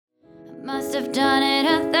Must have done it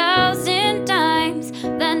 1,000 times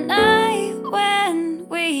that night when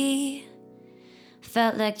we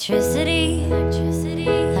felt electricity,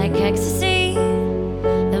 like ecstasy.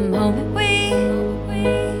 The moment we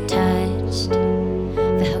touched,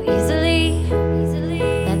 felt how easily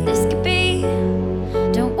that this could be.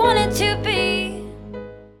 Don't want it to be.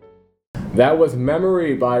 That was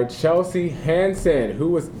Memory by Chelsea Hansen,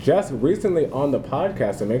 who was just recently on the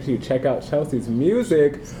podcast, so make sure you check out Chelsea's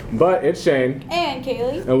music. But it's Shane. And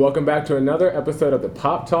Kaylee. And welcome back to another episode of the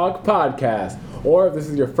Pop Talk Podcast. Or if this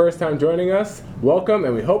is your first time joining us, welcome,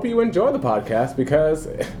 and we hope you enjoy the podcast because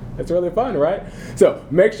it's really fun, right? So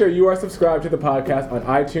make sure you are subscribed to the podcast on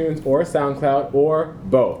iTunes or SoundCloud or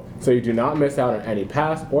both, so you do not miss out on any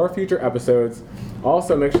past or future episodes.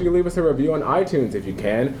 Also, make sure you leave us a review on iTunes if you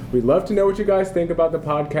can. We'd love to know what you guys think about the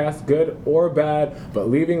podcast, good or bad, but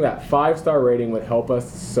leaving that 5-star rating would help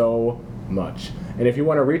us so much. And if you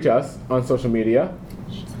want to reach us on social media,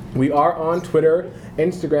 we are on Twitter,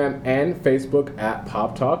 Instagram, and Facebook at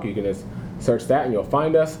Pop Talk. You can just search that and you'll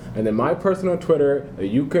find us. And then my personal Twitter that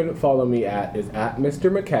you can follow me at is at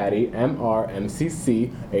Mr. McCatty,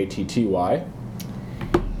 MrMccatty.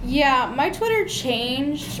 Yeah, my Twitter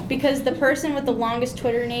changed because the person with the longest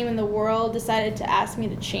Twitter name in the world decided to ask me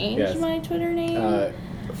to change my Twitter name.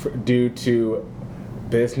 Due to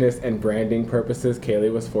business and branding purposes,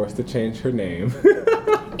 Kaylee was forced to change her name.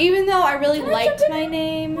 Even though I really liked my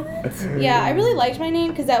name. Yeah, I really liked my name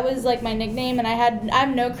because that was like my nickname, and I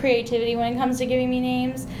have no creativity when it comes to giving me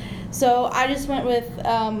names. So I just went with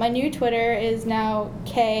my new Twitter is now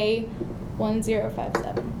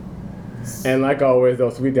K1057. And like always,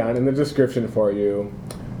 those will be down in the description for you.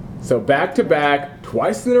 So back to back,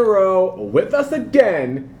 twice in a row, with us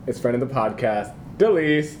again, is friend of the podcast,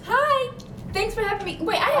 Delise. Hi. Thanks for having me.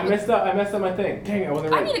 Wait, I messed up my thing. Dang, I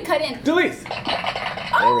wasn't ready. I need to cut in. Delise.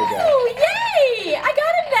 Oh, yay! I got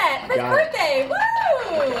him that for his birthday. Woo!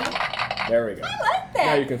 There we go. I like that.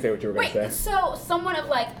 Now you can say what you were going to say. Wait, so someone of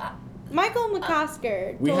like... Michael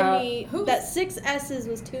McCosker told me that 6 S's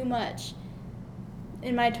was too much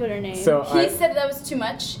in my Twitter name. So he said that was too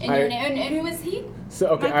much in your name. And who is he? So,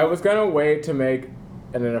 okay, Michael. I was going to wait to make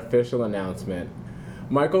an official announcement.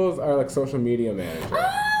 Michael's our like social media manager.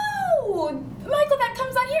 Oh! Michael, that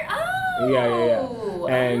comes on here? Oh! Yeah.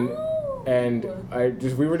 And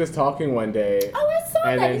we were just talking one day. Oh, I saw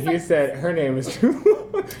and that. And then he said her name is too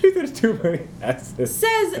long. He said it's too many S's.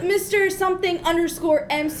 Says Mr. something underscore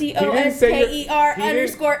MCOSKER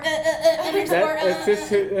underscore underscore.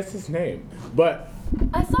 That's his name. But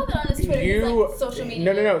I saw that on his Twitter. He's like social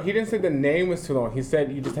media. No. He didn't say the name was too long. He said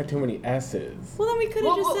you just had too many S's. Well, then we could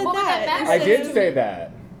have just said what would that that. matter? I did say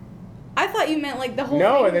that. I thought you meant like the whole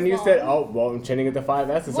No, thing and then was you long. said, oh, well, I'm changing it to 5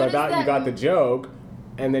 S's. So I What thought does you that got the joke,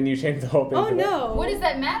 and then you changed the whole thing. Oh, to no. What does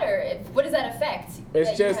that matter? What does that affect?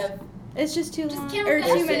 It's just... It's just too long. count Or the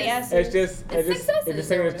too many S's. S's. It just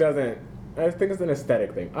doesn't... I think it's an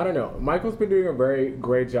aesthetic thing. I don't know. Michael's been doing a very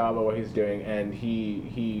great job of what he's doing, and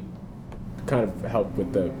he kind of helped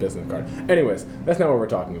with the business card. Anyways, that's not what we're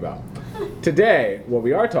talking about. Today, what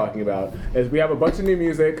we are talking about is we have a bunch of new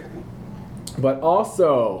music, but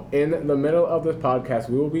also in the middle of this podcast,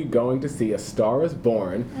 we will be going to see A Star Is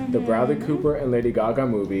Born, the Bradley Cooper and Lady Gaga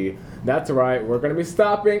movie. That's right, we're going to be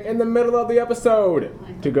stopping in the middle of the episode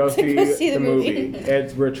to go see the movie.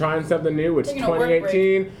 We're trying something new. It's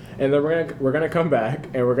 2018, and then we're gonna come back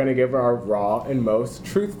and we're gonna give our raw and most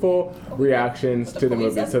truthful reactions to the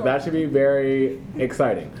movie. So that should be very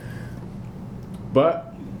exciting.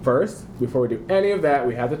 But first, before we do any of that,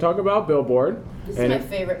 we have to talk about Billboard. This is my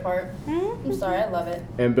favorite part. I'm sorry, I love it.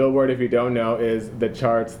 And Billboard, if you don't know, is the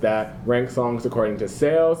charts that rank songs according to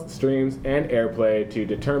sales, streams, and airplay to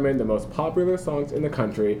determine the most popular songs in the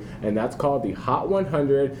country. And that's called the Hot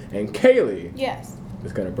 100. And Kaylee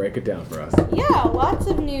is going to break it down for us. Yeah, lots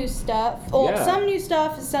of new stuff. Well, Yeah. some new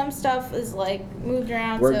stuff, some stuff is like moved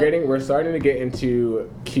around. We're starting to get into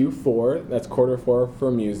Q4. That's quarter 4 for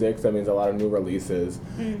music. So that means a lot of new releases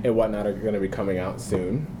and whatnot are going to be coming out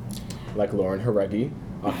soon. Like Lauren Jareggi,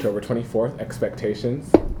 October 24th,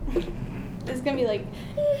 Expectations. It's going to be like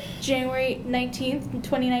January 19th,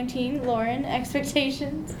 2019, Lauren,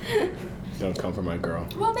 Expectations. Don't come for my girl.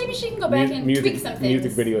 Well, maybe she can go back and tweak some things.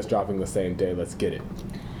 Music videos dropping the same day. Let's get it.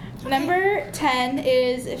 Number 10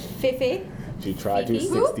 is Fifi. She tried to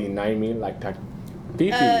Fifi? 69 me like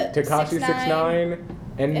Fifi, Tekashi 6ix9ine,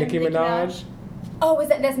 and Nicki Minaj. Oh,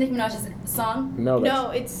 that's Nicki Minaj's song? No,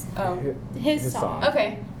 it's his song.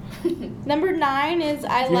 Okay. Number 9 is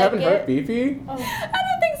I You Like haven't It. heard Fifi? Oh. I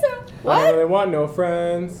don't think so. What? I don't really want no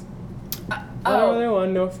friends. I don't really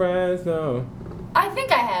want no friends, no. I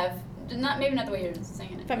think I have. Maybe not the way you're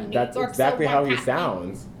saying from New That's York. exactly so how what he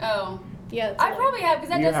happened? sounds. Oh. Yeah. I probably have, because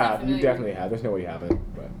that You does sound have. familiar. You definitely have. There's no way you haven't.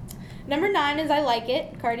 But Number 9 is I Like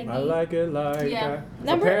It, Cardi B. I like it like Yeah. that.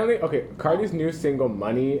 Number- Apparently, okay, Cardi's new single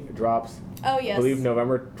 "Money" drops. Oh, I yes. believe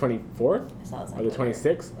November 24th I saw or something. the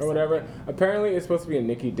 26th or whatever. Apparently, it's supposed to be a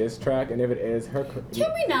Nicki diss track, and if it is, Can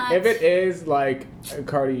we not? If it is, like,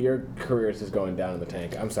 Cardi, your career is just going down in the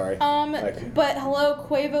tank. I'm sorry. Like- But hello,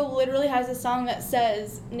 Quavo literally has a song that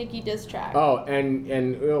says Nicki diss track. Oh, and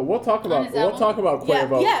we'll talk On about his album? Yeah,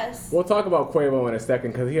 Quavo. yes. We'll talk about Quavo in a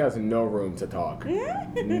second because he has no room to talk.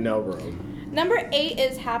 Mm-hmm. No room. Number 8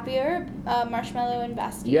 is Happier, Marshmello and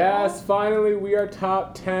Bastille. Yes, finally we are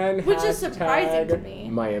top 10. Which is surprising to me.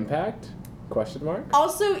 My impact? Question mark?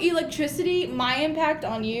 Also, Electricity, My Impact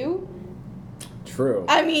on You. True.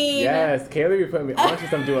 I mean, Yes, Kaylee be putting me onto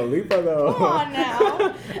some Dua Lipa though. come on now.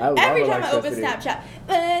 I love Every time I open Electricity. Snapchat.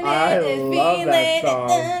 I love that song.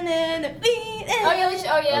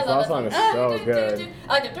 Oh yeah, That last song is so good.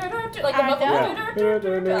 Like the I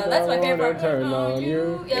muffled. know. That's my favorite part. Turn on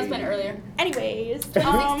you. Yeah, I was playing it earlier. Anyways.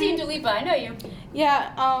 2016 Dua Lipa, I know you.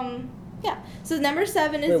 Yeah, yeah. So number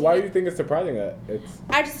 7 is. Wait, why do you think it's surprising that it's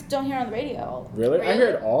I just don't hear it on the radio. really? I Really? hear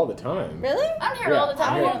it all the time. Really? I'm here all the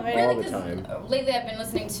time. I hear it on the radio all the 'cause time. lately I've been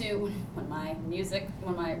listening to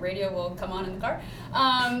when my radio will come on in the car.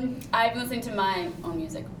 I've been listening to my own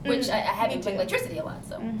music, which I have Me been playing too. electricity a lot.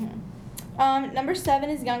 So Number 7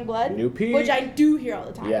 is Youngblood. New P. Which I do hear all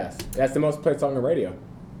the time. Yes, that's the most played song on radio.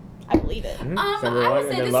 I believe it. Mhm. I Number would one, say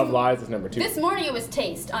and then this Love m- Lies is number 2. this morning it was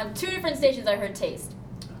Taste on 2 different stations. I heard Taste.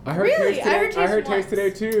 I heard Really? Taste I today. heard Taste I heard once. Taste today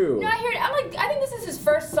too. No, I heard. I think this is his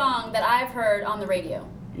first song that I've heard on the radio.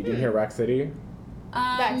 You didn't hear Rack City?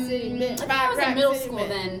 Rack City, I bitch. think I was in Rack middle City, school bitch.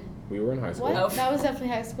 then. We were in high school. What? Oh. That was definitely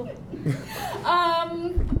high school.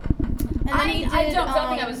 Um, And then he I did, don't think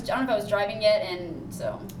I um, was. I don't know if I was driving yet, and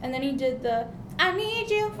so And then he did the I Need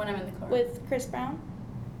You when I'm in the car. with Chris Brown.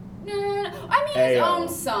 No. I mean his Ayo. own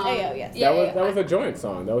song. Ayo, yes. Yeah, That was a joint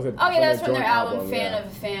song. That was a. Oh yeah, that's the from their joint album, Fan yeah. of a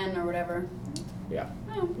Fan or whatever. Yeah.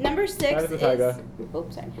 Oh. Number 6 That is a tiger.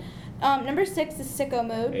 Oops, sorry. Number 6 is Sicko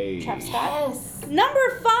Mode. Hey. Travis Scott. Yes.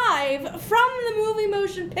 Number 5 from the movie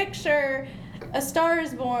motion picture A Star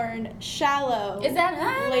Is Born, Shallow. Is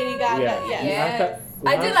that Lady Gaga? Yeah. Yes. Yes.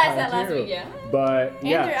 I did last like that time last too. week. Yeah. But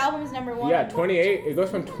And their yeah. album is number 1. Yeah, 28. It goes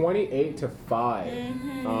from 28 to 5.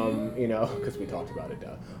 Mhm. Because we talked about it, duh.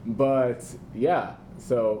 But yeah,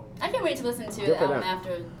 so I can't wait to listen to Good the for album them.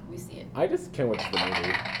 after we see it. I just can't wait to the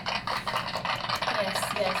movie.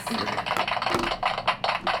 Yes.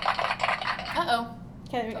 Uh-oh.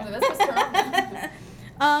 Okay, there we go. Okay, that's what's turn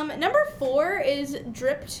off. Number 4 is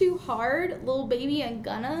Drip Too Hard, Lil Baby and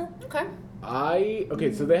Gunna. Okay.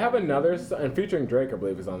 Okay, so they have another song, and featuring Drake, I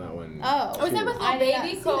believe, is on that one. Oh. Was that with I Lil did not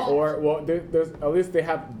Baby see called? Or well, there's at least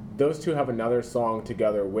those two have another song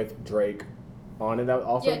together with Drake on it that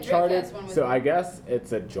also Yeah, Drake charted. has one with So him. I guess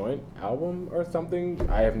it's a joint album or something.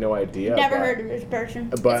 I have no idea. Never but- heard of this person.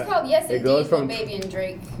 But It's called Yes it Indeed, goes Lil from Baby and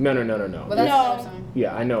Drake. no. Well, that's No. another song.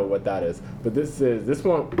 Yeah, I know what that is. But this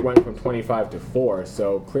one went from 25 to 4,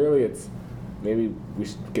 so clearly it's maybe we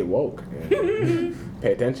should get woke and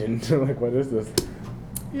pay attention to like what is this?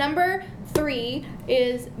 Number 3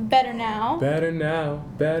 is Better Now. Better now,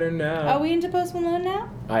 better now. Are we into Post Malone now?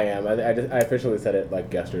 I am. I officially said it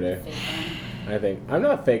like yesterday. Fake fan. I think I'm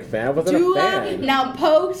not a fake fan. I wasn't Dua, a fan. now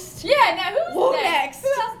Post. Yeah, now who's Who next? next? Who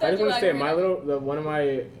else I don't just you want to like say right now? one of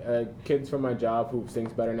my kids from my job who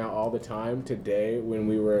sings Better Now all the time today when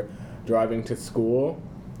we were driving to school.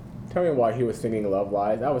 Tell me why he was singing Love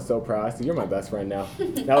Lies. I was so proud. I said, "You're my best friend now."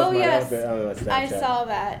 That was Oh, yes. That was the, I Snapchat. saw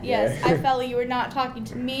that. Yes, Yeah. I felt you were not talking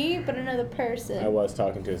to me, but another person. I was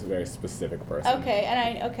talking to a very specific person.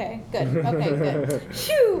 Okay, okay, good. Okay, good.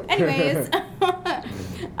 Phew. Anyways,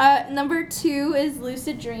 number 2 is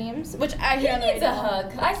Lucid Dreams, which I He hear on the needs a radio.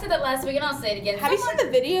 hug. I said that last week, and I'll say it again. Have you seen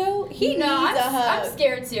the video? He No, needs a hug. I'm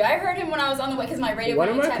scared too. I heard him when I was on the way because my radio One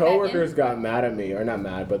of wouldn't my tap back in. coworkers got mad at me, or not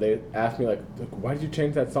mad, but they asked me like, "Why did you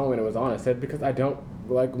change that song when it was on?" I said, "Because I don't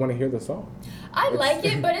like want to hear the song." I It's- like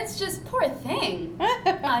it, but it's just poor thing.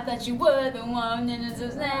 I thought you were the one, and it's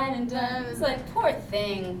just that and done. It's like poor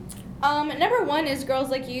thing. Number 1 is Girls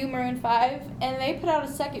Like You, Maroon 5, and they put out a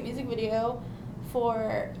second music video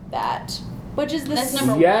for that, which is the That's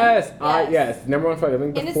number Yes, one. yes, number 1 for I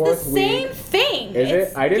think the and it's the fourth same week. thing. Is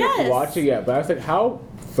It's- it? I didn't yes. watch it yet, but I was like, how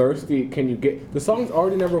thirsty can you get? The song's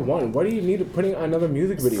already number 1. What do you need to putting another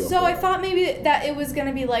music video? So for? I thought maybe that it was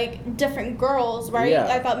gonna be like different girls, right? Yeah.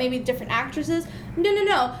 I thought maybe different actresses.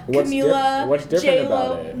 No. What's Camila, what's different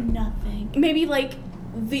J-Lo, about it? nothing. Maybe like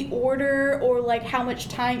the order or like how much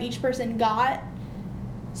time each person got.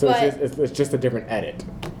 So but- it's just a different edit,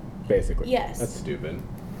 basically. Yes. That's stupid.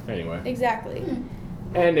 Anyway. Exactly.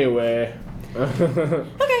 Anyway.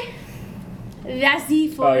 Okay. That's the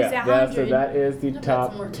for Oh the yeah, 100. so that is the I've got top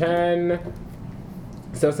some more to 10.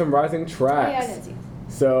 So some rising Oh, yeah, I tracks. didn't see.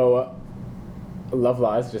 So Love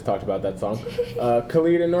Lies, just talked about that song.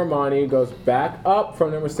 Khalid and Normani goes back up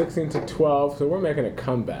from number 16 to 12, so we're making a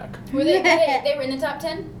comeback. Were they were in the top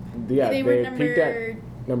 10? Yeah, They they, were peaked at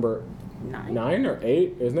number 9. 9 or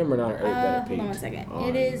 8? It was number 9 or 8 that it peaked. Hold on one second. on.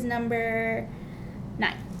 It is number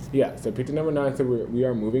 9. Yeah, so peaked at number 9, so we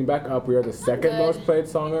are moving back up. We are the second good. most played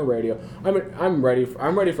song on radio. I'm ready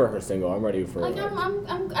for her single. I'm ready for Like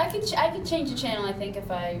like, I could change the channel. I think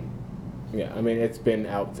if I. yeah, I mean it's been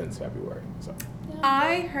out since February, so.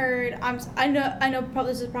 I heard. I know.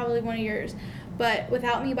 Probably this is probably one of yours, but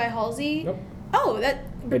 "Without Me" by Halsey. Nope. Oh, that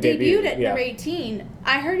It debuted debuted, at yeah. number 18.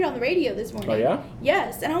 I heard it on the radio this morning. Oh yeah?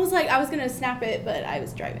 Yes, and I was like, I was gonna snap it, but I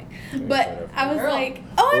was driving. But whatever. I was Girl. like,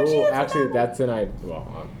 oh, Oh, that's actually, what that's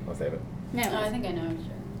I'll save it. No. Oh, I think I know.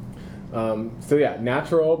 Sure. So yeah,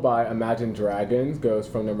 Natural by Imagine Dragons goes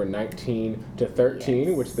from number 19 to 13,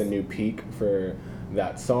 Yes. which is the new peak for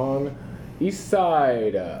that song. East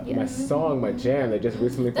Side, my Yes. song, my jam. They just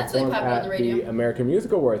recently That's really performed popular on at the the radio. American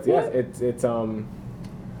Music Awards. Yes, it's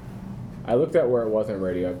I looked at where it was on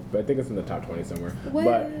radio, but I think it's in the top 20 somewhere.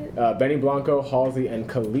 What? But Benny Blanco, Halsey, and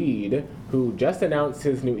Khalid, who just announced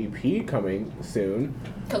his new EP coming soon.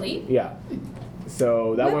 Khalid. Yeah.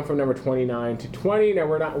 So that What? went from number 29 to 20. Now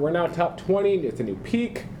we're now top 20. It's a new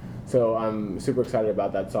peak. So I'm super excited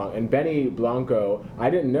about that song. And Benny Blanco, I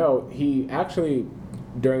didn't know, he actually,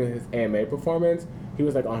 during his AMA performance, he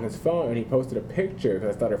was like on his phone and he posted a picture,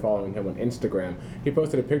 because I started following him on Instagram. He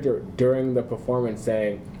posted a picture during the performance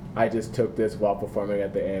saying, I just took this while performing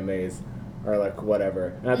at the AMAs, or like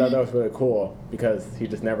whatever. And I thought that was really cool, because he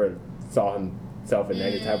just never saw himself in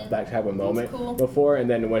that type of moment cool. before. And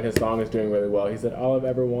then when his song is doing really well, he said, all I've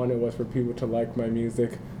ever wanted was for people to like my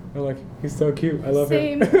music. I'm like, he's so cute. I love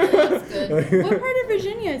Same. him. That's good. What part of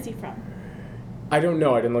Virginia is he from? I don't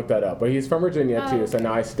know. I didn't look that up. But he's from Virginia, Oh, too. So okay.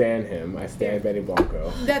 now I stan him. I stan Benny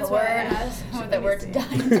Blanco. That's The why I word. asked. I want that word to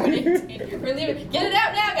die in 2018. We're leaving. Get it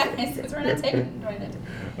out now, guys, because we're not taking it in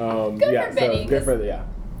 2019. Good yeah, for Benny, So good 'cause- for yeah.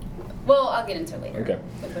 Well, I'll get into it later. Okay.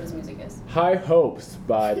 With what his music is. High Hopes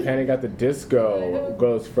by Panic at the Disco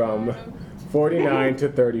goes from 49 to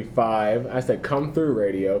 35. I said Come Through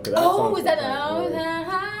Radio. 'Cause that Oh, song's is that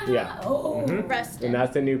really- Yeah. Oh. Mhm. Rest And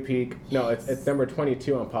that's the new peak. No, it's number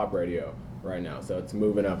 22 on pop radio right now, so it's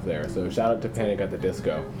moving up there. So shout out to Panic at the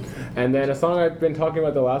Disco. And then a song I've been talking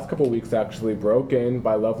about the last couple weeks, actually, Broken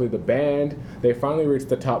by Lovely the Band. They finally reached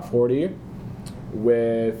the top 40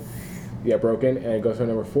 with Broken, and it goes from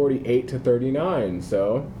number 48 to 39.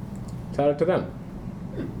 So shout out to them.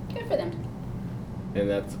 Good for them. And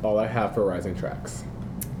that's all I have for Rising Tracks.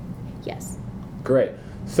 Yes. Great.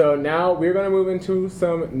 So now we're going to move into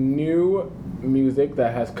some new music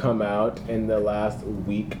that has come out in the last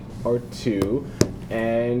week or two.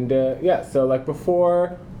 And so like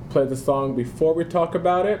before, play the song before we talk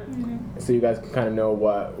about it, so you guys can kind of know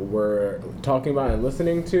what we're talking about and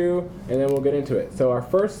listening to, and then we'll get into it. So our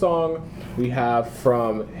first song we have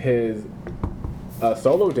from his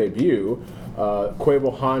solo debut,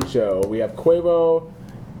 Quavo Honcho. We have Quavo,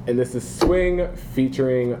 and this is Swing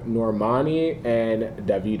featuring Normani and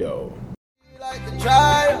Davido. Oh,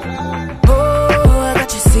 I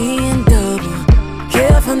got you seeing double.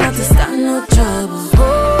 Careful not to start no trouble.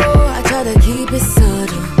 Oh, I try to keep it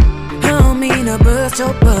subtle. I don't mean to burst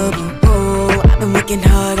your bubble. Oh, I've been working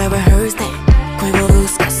hard, I rehearsed that. Quavo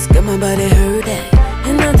Lucas, got my body hurt that.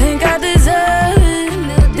 And I think I deserve it a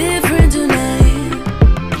little different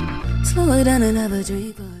tonight. Slow it down and have a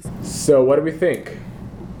drink. So what do we think?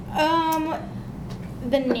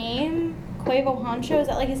 The name Quavo Honcho, is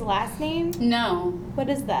that like his last name? No, What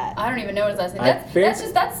is that? I don't even know his last name. I That's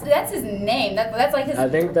his name. That's like his. I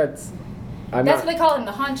think that's. I'm that's not, what they call him,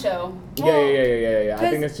 the honcho. Yeah. I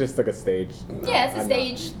think Cause- it's just like a stage. Yeah, it's a I'm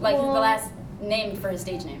stage, like the Well- last name for his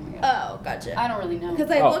stage name. I guess. Oh, gotcha. I don't really know.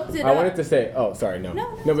 Because I looked it I up. wanted to say. Oh, sorry, no.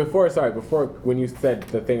 No. Before when you said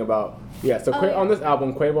the thing about So Oh, yeah. on this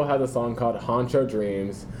album, Quavo has a song called Honcho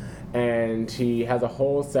Dreams, and he has a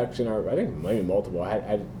whole section, or I think maybe multiple.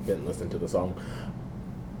 I didn't listen to the song.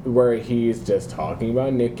 Where he's just talking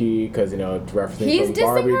about Nicki, because it's referencing He's from dissing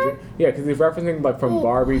Barbie. her? Yeah, because he's referencing like from Oh.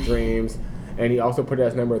 Barbie Dreams, and he also put it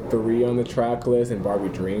as number 3 on the track list, and Barbie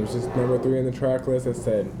Dreams is number 3 on the track list. It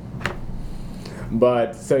said,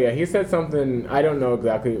 but so yeah, he said something. I don't know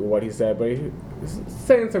exactly what he said, but he's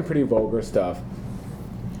saying some pretty vulgar stuff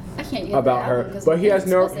I can't get about that her. album 'cause But he it's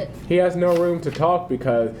has explicit. no room to talk,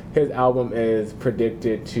 because his album is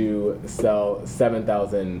predicted to sell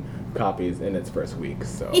 7,000 copies in its first week.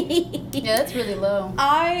 So Yeah, that's really low.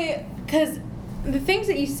 Because the things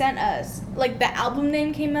that you sent us, like the album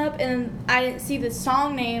name came up, and I didn't see the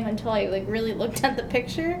song name until I like really looked at the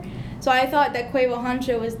picture. So I thought that Quavo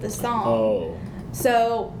Huncho was the song. oh.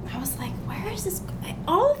 So I was like, where is this?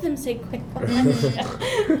 All of them say Quavo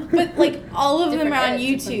Huncho. But like all of them Different are on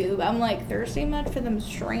edits, YouTube. I'm like, there's so much for them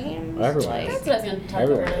streams. Everywhere. Like, That's what I was going to talk about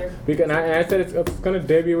Everywhere. earlier. Because and I said it's gonna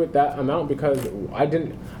debut with that amount because I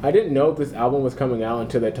didn't know this album was coming out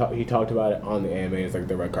until he talked about it on the AMAs, like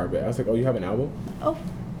the red carpet. I was like, oh, you have an album? oh,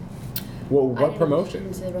 Well, I what didn't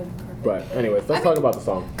promotion? say red carpet. But anyways, let's I talk mean- about the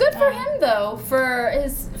song. Good for him though, for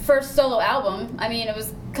his first solo album. I mean, it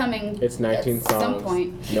was coming. It's 19 at songs. some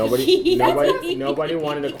point. Nobody Yes. nobody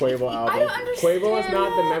wanted a Quavo album. I don't understand Quavo is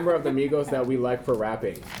not the that. member of the Migos that we like for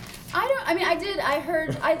rapping. I mean, I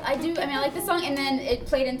heard, I do, I mean, I like this song, and then it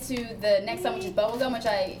played into the next song, which is Bubblegum, which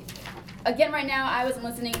again, right now, I wasn't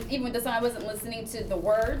listening, even with the song, I wasn't listening to the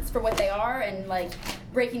words for what they are and, like,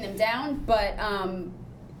 breaking them down, but,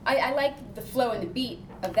 I like the flow and the beat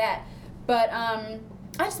of that, but,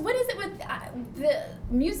 what is it with the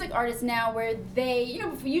music artists now where they,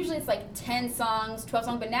 usually it's like 10 songs, 12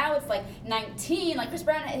 songs, but now it's like 19. Like Chris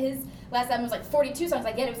Brown, his last album was like 42 songs.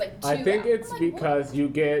 I get it was like 2. I think it's I'm like, because you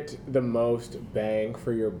get the most bang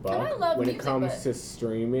for your I buck love when it music, comes but- to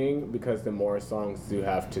streaming, because the more songs you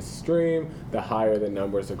have to stream, the higher the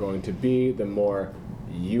numbers are going to be, the more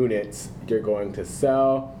units you're going to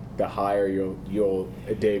sell, the higher you'll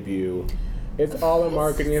debut. It's all a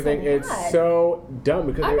marketing It's thing. a It's lot. so dumb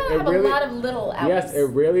because I'd rather it have really a lot of little albums. yes, it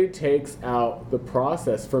really takes out the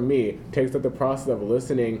process for me. Takes out the process of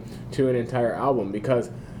listening to an entire album,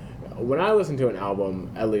 because when I listen to an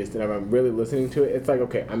album, at least, and if I'm really listening to it, it's like,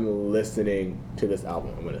 okay, I'm listening to this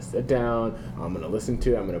album. I'm gonna sit down, I'm gonna listen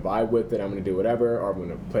to it, I'm gonna vibe with it, I'm gonna do whatever, or I'm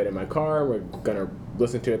gonna play it in my car. We're gonna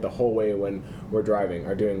listen to it the whole way when we're driving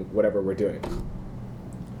or doing whatever we're doing.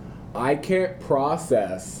 I can't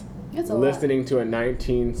process It's a lot. listening to a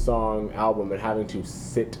 19 song album and having to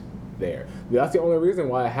sit there. That's the only reason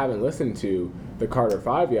why I haven't listened to the Carter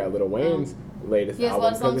 5 yet, Lil Wayne's latest He has a album,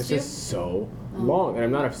 lot of because songs it's too? just so long, and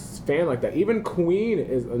I'm not a fan like that. Even Queen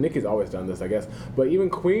is, Nicki's always done this, I guess, but even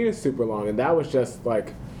Queen is super long, and that was just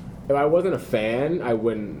like, if I wasn't a fan, I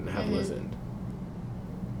wouldn't have listened.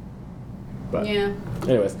 But Yeah.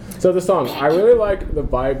 anyways, so the song, I really like the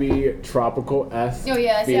vibey tropical-esque Oh,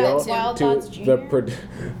 yeah, I see feel that too. Wild to Thoughts the Jr.?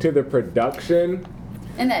 to the production.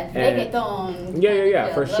 And that And- reggaeton.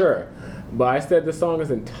 Yeah, for love sure. it. But I said the song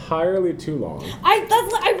is entirely too long.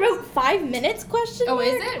 I wrote 5 minutes question Oh, mark?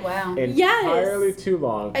 is it? Wow. Entirely too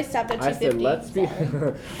long. I stopped at I said 2:50, let's be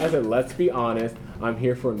sorry. I said let's be honest. I'm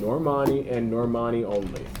here for Normani and Normani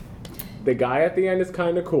only. The guy at the end is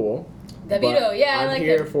kind of cool. Davido, but yeah, I I'm like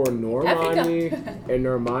here him. for Normani Africa. and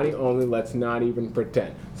Normani only. Let's not even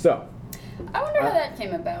pretend. So, I wonder how that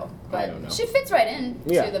came about. But don't know. she fits right in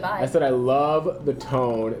yeah, to the vibe. I said I love the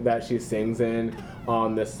tone that she sings in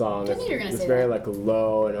on this song. I knew you were gonna It's say very that. like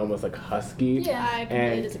low and almost like husky. Yeah. I completely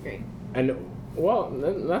And- disagree. And well,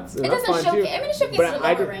 that's It that's doesn't fine showcase- too. I mean, it showcases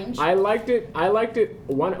But the lower range. I liked it. I liked it.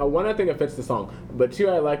 One, I think it fits the song. But two,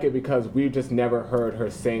 I like it because we've just never heard her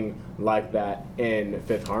sing like that in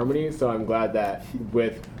Fifth Harmony. So I'm glad that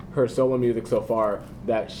with her solo music so far,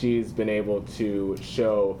 that she's been able to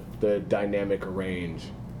show the dynamic range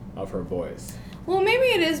of her voice. Well, maybe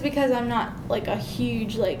it is because I'm not like a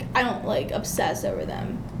huge like I don't like obsess over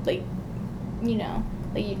them like you know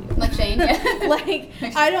like you do. Like Shane,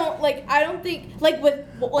 yeah. like I don't think like with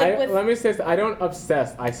Let me say, I don't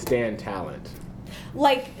obsess. I stand talent.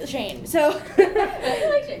 like Shane. So I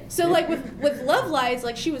like Shane. so like with Love Lies,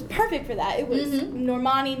 like she was perfect for that. It was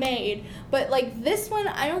Normani made. But like this one,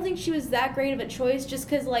 I don't think she was that great of a choice just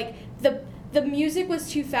because like the music was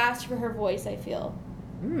too fast for her voice. I feel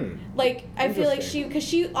like I feel like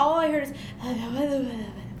she all I heard is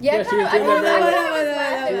Yeah, she was I doing thought that very- I was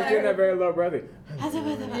laughing She was when I doing that heard- very low breathy.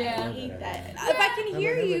 Yeah. I hate that. If I can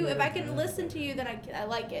hear you, if I can listen to you, then I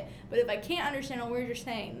like it. But if I can't understand a word you're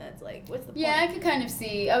saying, that's like, what's the point? Yeah, I could kind of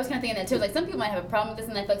see. I was kind of thinking that too. Like some people might have a problem with this,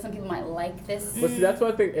 and I feel like some people might like this. But see, that's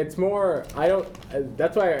what I think. It's more. I don't.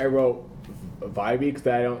 That's why I wrote vibey, because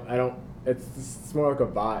I don't. It's more like a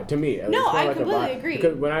vibe to me. No, it's more I like a completely vibe. agree.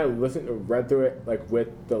 Because when I read through it, like with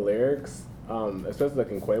the lyrics, especially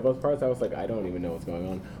like in Quavo's parts, I was like, I don't even know what's going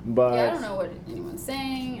on. But Yeah, I don't know what anyone's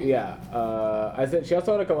saying. yeah, I said she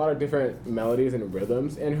also had like a lot of different melodies and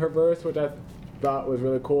rhythms in her verse, which I thought was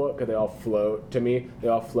really cool because they all flowed to me. They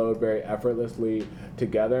all flowed very effortlessly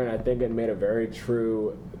together, and I think it made a very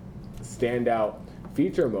true standout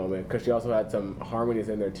feature moment because she also had some harmonies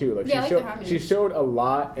in there too. Like Yeah, I like she the showed, harmonies. she showed a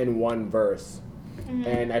lot in one verse.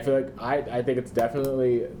 And I feel like I think it's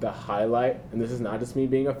definitely the highlight, and this is not just me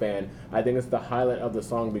being a fan. I think it's the highlight of the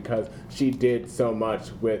song because she did so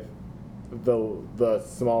much with the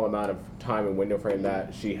small amount of time and window frame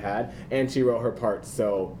that she had, and she wrote her parts.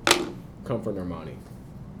 So, come for Normani.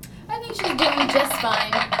 I think she's doing just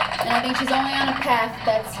fine, and I think she's only on a path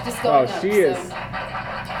that's just going up. She is.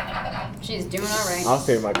 She's doing all right. I'll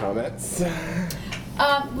save my comments.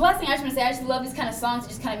 The last thing I just want to say, I just love these kind of songs that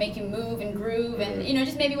just kind of make you move and groove, and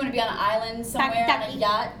just maybe want to be on an island somewhere on a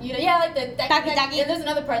yacht. Yeah, like the Taki. There's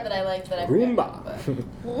another part that I like that I Roomba.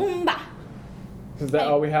 Roomba. Is that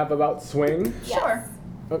all we have about swing? Sure.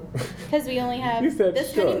 Because we only have You said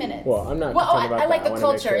this sure. many minutes. Well, I'm not. Well, concerned about I like that. the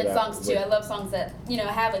wanna make culture sure in that songs too. we- I love songs that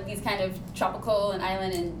have like these kind of tropical and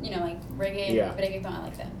island and like reggae, Yeah. reggaeton. I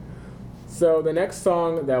like that. So the next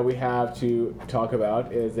song that we have to talk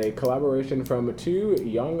about is a collaboration from two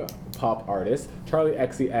young pop artists, Charlie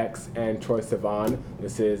XCX and Troye Sivan.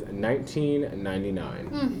 This is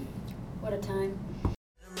 1999. What a time.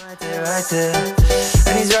 Right there,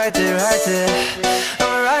 and he's right there,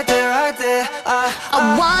 I'm right there, I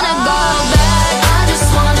wanna go back, I just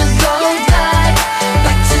wanna go back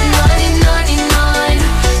to 1999.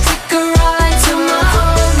 Take a ride to my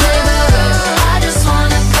home neighborhood. I just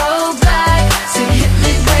wanna go back, so hit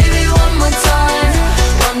me baby one more time.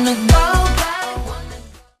 Wanna go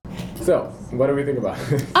back. So, what do we think about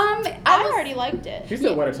it? I already liked it. She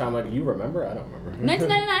said, "What a time!" Like you remember? I don't remember.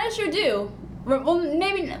 1999, I sure do. Well,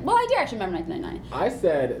 maybe. Well, I do actually remember 1999. I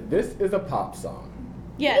said this is a pop song,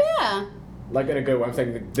 Yes. Yeah. like in a good way. I'm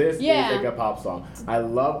saying that this Yeah. is like a pop song. I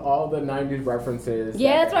love all the '90s references.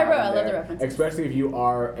 Yeah, that that's what I they wrote. have in I love the there. references. Especially if you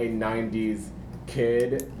are a '90s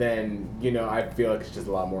kid, then I feel like it's just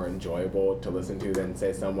a lot more enjoyable to listen to than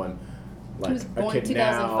say someone like Who's a born kid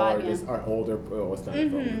now 2005, or yeah. just are older. Well, it's not for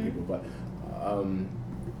older people, but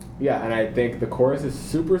yeah. And I think the chorus is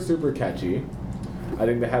super super catchy. I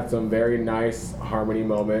think they had some very nice harmony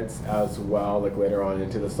moments as well, like later on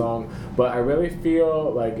into the song. But I really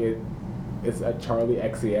feel like it's a Charlie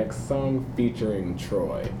XCX song featuring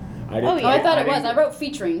Troy. Oh, yeah. Oh, I thought it was. didn't- I wrote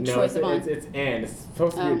featuring No, Troye it's Sivan. it's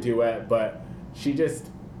supposed to be Oh. a duet, but she just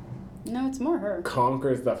No, it's more her.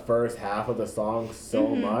 conquers the first half of the song so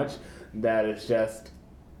much that it's just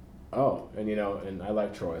and I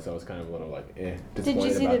like Troy, so I was kind of a little like Did disappointed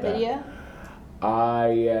you see the about that. video?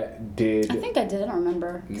 I did. I think I did. I don't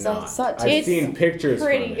remember because I not. saw it too. I've It's seen pictures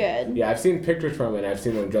pretty from it. good. Yeah, I've seen pictures from it, and I've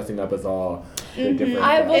seen them dressing up as all the different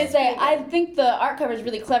I will It's say, pretty I think the art cover is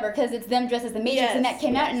really clever because it's them dressed as the Matrix, and Yes, that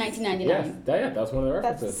came out in Yes, 1999. that was one of the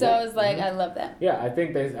references. So yeah. I was like, I love that. Yeah, I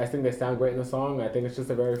think they sound great in the song. I think it's just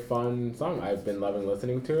a very fun song. I've been loving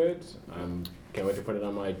listening to it. Can't wait to put it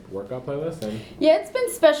on my workout playlist. And Yeah, it's been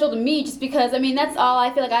special to me just because, I mean, that's all I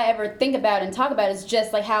feel like I ever think about and talk about is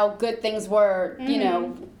just like how good things were,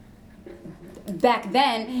 back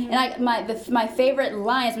then. And my favorite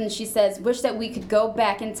line is when she says, "Wish that we could go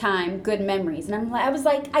back in time, good memories." And I was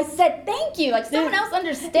like, I said thank you. Like someone else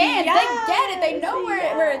understands. They get it. They know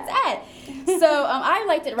where it's at. So I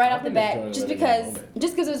liked it right off the been bat enjoying just living in that because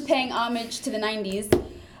moment. it was paying homage to the 90s.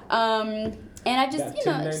 And I just, Back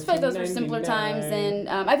to I just feel like those were simpler 1999. times,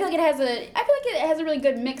 and I feel like it has a really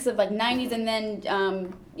good mix of like 90s and then,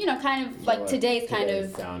 kind of like today's kind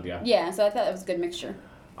of sound. Yeah. yeah. So I thought it was a good mixture.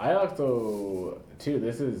 I also too.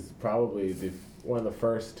 This is probably one of the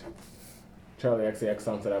first Charlie XCX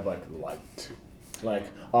songs that I've liked, like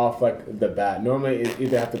off like the bat. Normally, it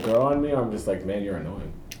either have to grow on me, or I'm just like, man, you're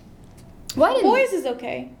annoying. Why didn't Boys is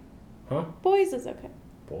okay. Huh? Boys is okay.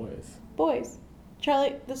 Boys.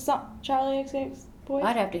 Charlie XCX Boys.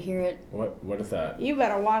 I'd have to hear it. What is that? You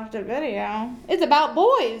better watch the video. It's about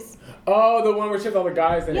boys. Oh, the one where she has all the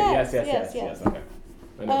guys in Yes, it. yes. Yes. Okay.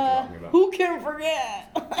 I know what you're talking about. Who can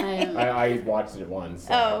forget? I I watched it once.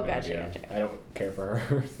 So Oh, I have no gotcha, idea. gotcha. I don't care for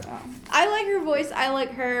her. So. I like her voice. I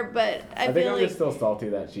like her, but I I think feel I'm like just still salty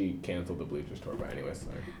that she canceled the Bleachers tour. But anyway,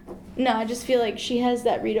 sorry. no. I just feel like she has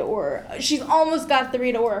that Rita Ora. She's almost got the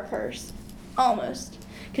Rita Ora curse, almost,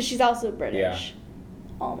 because she's also British.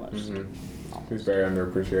 Almost. She's very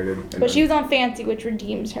underappreciated. But she was on Fancy, which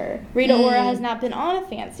redeems her. Rita Ora has not been on a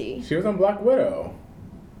Fancy. She was on Black Widow.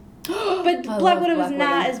 But I Black love Widow was Black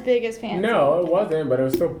not Widow. as big as Fancy. No, it wasn't, but it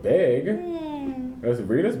was still big. It Mm. was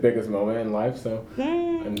Rita's biggest moment in life, so.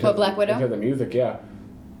 Mm. What, Black Widow? Because of the music, yeah.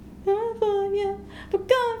 Gone for ya, but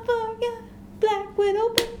gone for ya, Black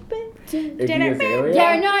Widow, baby. Iggy Azalea.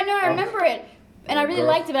 Yeah, no, I remember it. And I really Girl.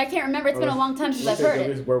 liked it, but I can't remember. It's been a long time since I've heard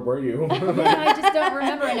it. Where were you? I just don't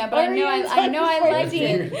remember right now, but I know I liked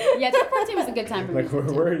it. Yeah, 2014 was a good time for me. Like, where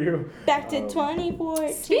were you? Back to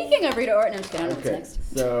 2014. Speaking of Rita Ora, no, I'm just kidding. I don't know what's Okay,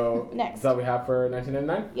 next. so Next. is that what we have for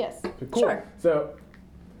 1999? Yes. Cool. Sure. So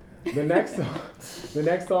the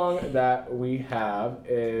next song that we have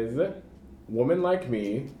is "Woman Like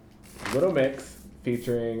Me," Little Mix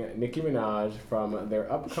featuring Nicki Minaj from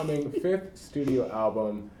their upcoming 5th studio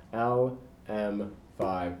album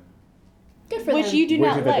LM5, Good for Which them. you do which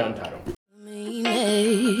not is the dumb like. title.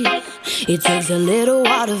 It takes a little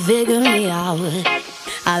while to figure me out.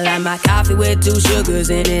 I like my coffee with 2 sugars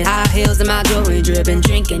in it. High heels and my jewelry dripping.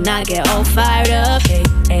 Drinking, I get all fired up. Hey,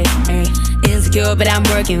 hey, hey. Insecure, but I'm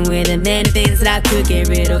working with it. Many things that I could get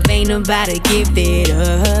rid of. Ain't nobody give it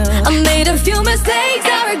up. I made a few mistakes,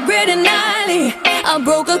 I regret it nightly. I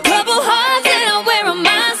broke a couple hearts and I wear on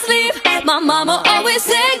my sleeve. My mama always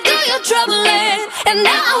said, girl, you're troubling. And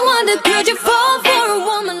now I wonder, could you fall for a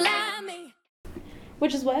woman like me?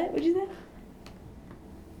 Which is what? What'd you say?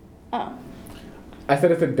 Oh. I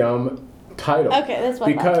said it's a dumb title. Okay, that's what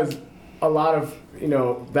I thought. Because a lot of,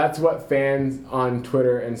 that's what fans on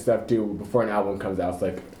Twitter and stuff do before an album comes out. It's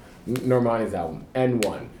like Normani's album,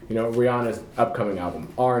 N1. Rihanna's upcoming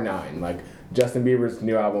album, R9. Like Justin Bieber's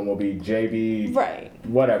new album will be JB, Right.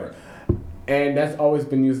 whatever. And that's always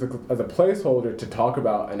been used as a placeholder to talk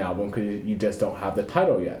about an album because you just don't have the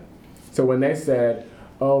title yet. So when they said,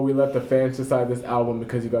 oh, we let the fans decide this album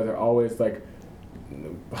because you guys are always like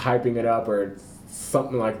hyping it up or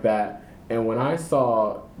something like that. And when I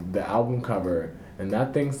saw the album cover and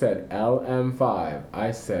that thing said LM5,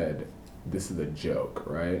 I said, this is a joke,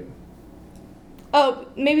 right? Oh,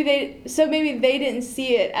 maybe they didn't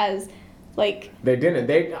see it as like. They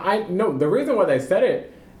didn't. No, the reason why they said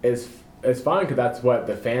it is fine because that's what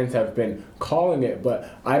the fans have been calling it, but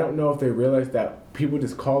I don't know if they realize that people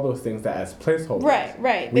just call those things that as placeholders.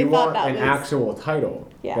 Right. We They thought want that an was actual title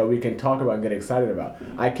Yeah. that we can talk about and get excited about.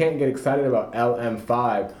 I can't get excited about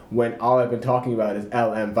LM5 when all I've been talking about is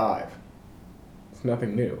LM5. It's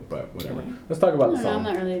nothing new, but whatever. Let's talk about the I'm song.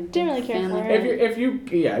 not really. Didn't really care fan for like it. that. If you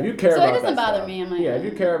care So about it doesn't that bother stuff, me, I'm like, yeah, if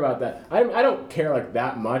you care about that, I don't care like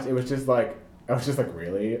that much. It was just like I was just like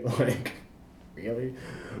really like really.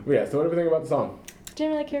 But yeah. So what do we think about the song?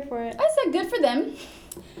 Didn't really care for it. I said good for them.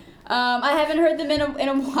 I haven't heard them in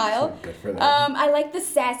a while. Good for them. I like the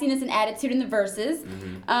sassiness and attitude in the verses.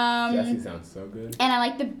 Jesse sounds so good. And I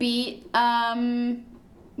like the beat.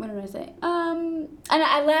 What did I say? And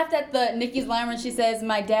I laughed at the Nicki's line when she says,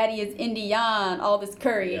 "My daddy is Indian, all this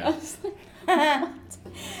curry." Yeah. I was like, what?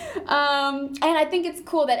 And I think it's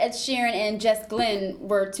cool that Ed Sheeran and Jess Glynn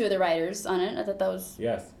were 2 of the writers on it. I thought that was.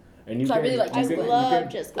 Yes. And you So I really like I Jess Glynn. love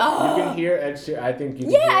Jess Glynn. Oh. You can hear Ed Sheeran. I think you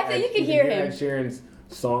can Yeah, hear I think you can hear him. Ed Sheeran's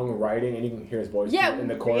songwriting, and you can hear his voice Yeah, in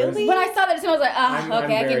the chorus. really? When I saw that, I was like, I'm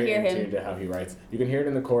okay, I can very hear in him. tune to how he writes. You can hear it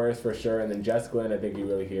in the chorus for sure, and then Jess Glynn, I think you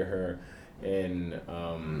really hear her in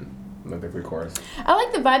the pre-chorus. I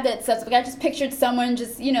like the vibe that sets. Like I just pictured someone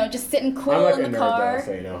just sitting cool I'm like in a the nerd car.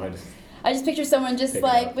 though, so I just picture someone just Pick it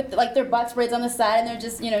like up. with like their box braids on the side and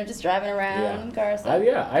they're just driving around Yeah. in the car. So.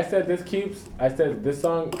 I said this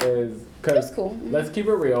song is because It's cool. Let's keep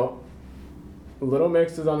it real. Little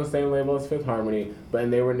Mix is on the same label as Fifth Harmony, but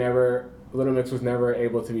Little Mix was never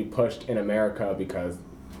able to be pushed in America because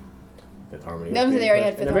Fifth Harmony. No, was they being already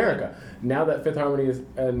pushed had in Fifth America. Now that Fifth Harmony is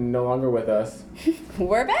no longer with us,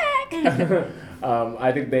 We're back.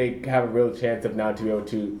 I think they have a real chance of now to be able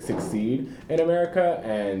to succeed in America,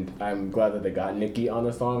 and I'm glad that they got Nicki on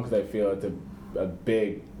the song because I feel it's a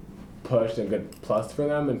big push and good plus for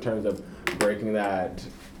them in terms of breaking that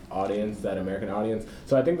audience, that American audience.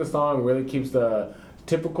 So I think the song really keeps the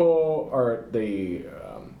typical, or the,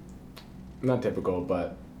 not typical,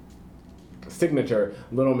 but signature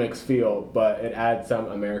Little Mix feel, but it adds some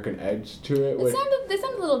American edge to it. They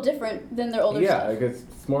sound a little different than their older Yeah, stuff. like it's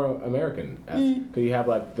more American-esque. Because you have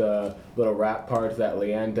like the little rap parts that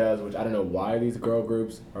Leanne does, which I don't know why these girl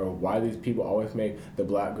groups or why these people always make the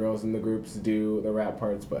black girls in the groups do the rap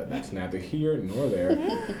parts, but that's neither here nor there.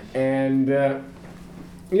 And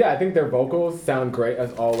yeah, I think their vocals sound great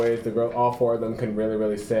as always. All 4 of them can really,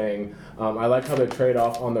 really sing. I like how they trade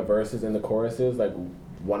off on the verses and the choruses. Like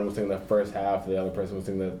one will sing the first half, the other person will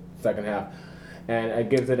sing the second half. And it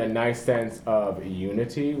gives it a nice sense of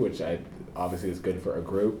unity, which obviously is good for a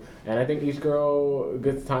group. And I think each girl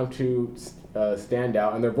gets time to stand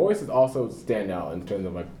out, and their voices also stand out in terms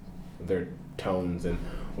of like their tones and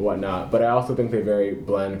whatnot. But I also think they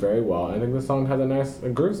blend very well. I think the song has a nice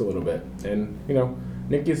grooves a little bit. And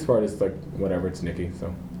Nicki's part is like whatever, it's Nicki,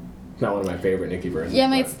 so it's not one of my favorite Nicki versions. Yeah,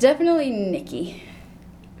 but it's definitely Nicki.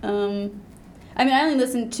 I mean, I only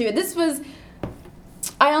listened to it.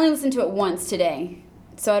 I only listened to it once today.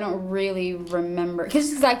 So I don't really remember.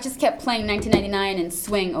 Because I just kept playing 1999 and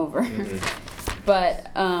Swing over. But,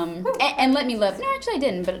 and Let Me Love. No, actually I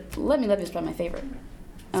didn't. But Let Me Love You is probably my favorite.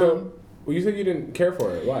 So, well, you said you didn't care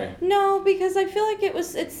for it. Why? No, because I feel like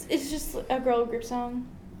it's just a girl group song.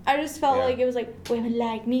 I just felt Yeah. like it was like, women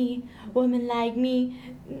like me.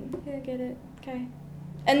 Yeah, I get it. Okay.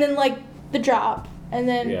 And then like the drop. And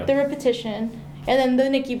then Yeah. the repetition. And then the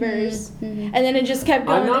Nicki verse. And then it just kept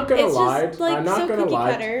going. I'm not gonna it's lie. Just, like, I'm not so gonna cookie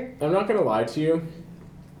lie. cutter. I'm not gonna lie to you.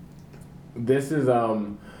 This is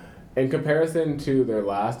in comparison to their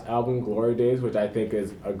last album, Glory Days, which I think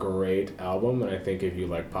is a great album, and I think if you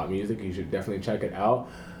like pop music, you should definitely check it out.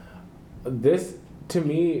 This, to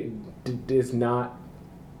me, is not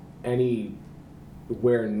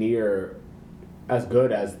anywhere near as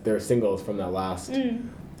good as their singles from that last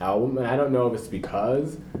album, and I don't know if it's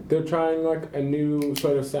because they're trying like a new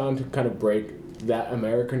sort of sound to kind of break that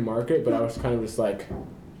American market, but I was kind of just like,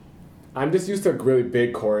 I'm just used to really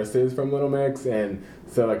big choruses from Little Mix, and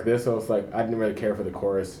so like this was like I didn't really care for the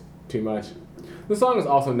chorus too much. The song is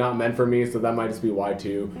also not meant for me, so that might just be why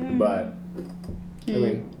too. But I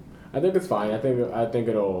mean, I think it's fine. I think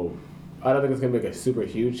it'll. I don't think it's gonna be like a super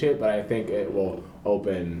huge hit, but I think it will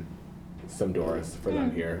open some doors for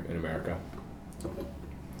them here in America.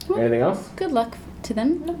 Anything else? Good luck to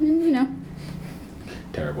them. And, you know.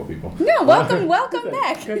 Terrible people. No, welcome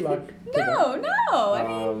back. Good luck. to them. No.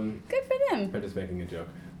 I mean, good for them. I'm just making a joke.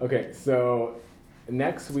 Okay, so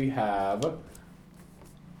next we have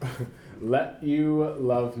Let You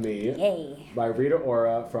Love Me Yay. by Rita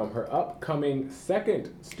Ora from her upcoming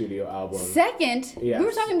second studio album. Second? Yes. We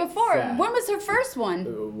were talking before. Sad. When was her first one? A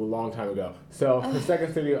long time ago. So her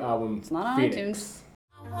second studio album, It's not on Phoenix. iTunes.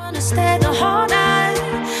 I wanna stay the whole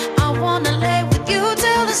night. I wanna lay with you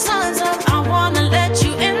till the sun's up. I wanna let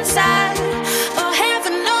you inside. Oh,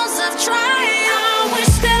 heaven knows I've tried. I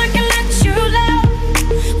wish that I can let you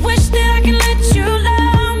love. Wish that I can let you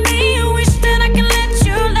love me. Wish that I can let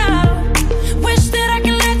you love. Wish that I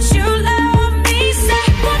can let you love me. Say,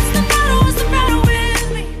 what's the matter? What's the matter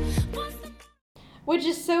with me? What's the Which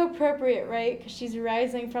is so appropriate, right? Because she's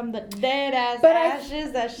rising from the dead ass But I-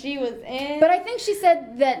 ashes that she was in. But I think she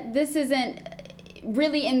said that this isn't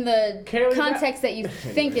really in the Kaylee, context that you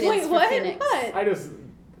think it is Wait, for what? Phoenix. What? I just,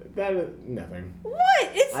 that is nothing. What?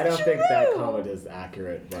 It's I don't true. think that comment is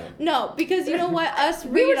accurate, but. No, because you know what? Us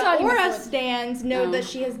We were Rita talking Ora before. stands know Oh. that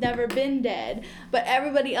she has never been dead, but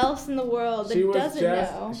everybody else in the world She that was doesn't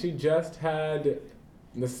know. she just had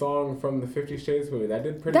the song from the 50 Shades movie. That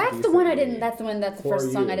did pretty That's the one I decently. didn't. That's the For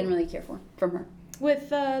first song I you. didn't really care for from her.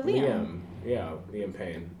 With Liam. Liam. Yeah, Liam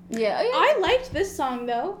Payne. Yeah. Oh, yeah. I liked this song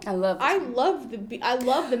though. I love. This I song.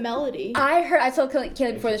 love the melody. I told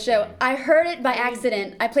Kaylee before the show, I heard it by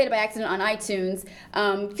accident. I played it by accident on iTunes.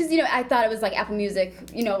 Because, I thought it was like Apple Music,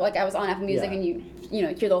 like I was on Apple Music Yeah. and you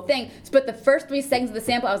hear the whole thing. But the first 3 seconds of the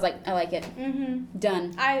sample, I was like, I like it. Mm-hmm.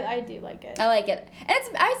 Done. I do like it. I like it. And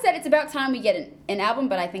I said it's about time we get an album,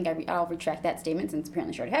 but I think I'll retract that statement since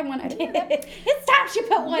apparently she already had one. I didn't know that. It's time she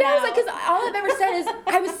put one Yeah, I out. was like, because all I've ever said is,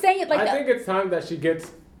 I was saying it like I that. think it's time that she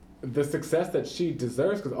gets the success that she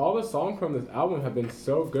deserves because all the songs from this album have been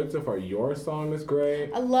so good so far. Your song is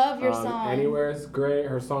great. I love your song. Anywhere is great.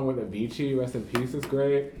 Her song with Avicii, Rest in Peace, is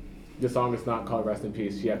great. The song is not called Rest in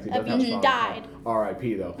Peace. She actually does have a Avicii song died. called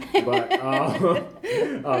R.I.P. though. But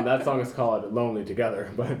that song is called Lonely Together.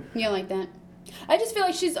 But You don't like that? I just feel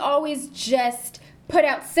like she's always just put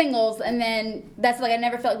out singles, and then that's like I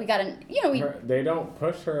never felt like we got they don't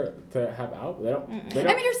push her to have albums. They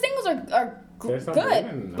don't. I mean, her singles are There's some good,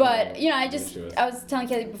 women, but I don't know. I was telling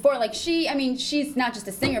Kelly before, like she's not just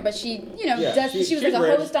a singer, but she Yeah, she was like she's a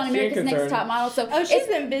rich. host on She ain't America's Next concerned. Top Model, so Oh, she's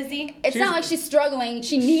been busy. it's She's- not like she's struggling.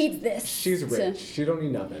 She needs this. She's rich. She don't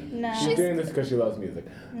need nothing. No. She's doing this because she loves music,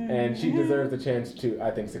 and she deserves the chance to,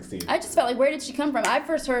 I think, succeed. I just felt like, where did she come from? I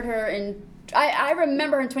first heard her I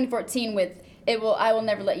remember her in 2014 with I Will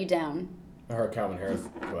Never Let You Down. Her Calvin Harris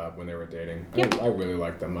collab when they were dating. Yep. I really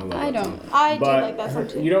like them. I love I that don't. song. I do But like that song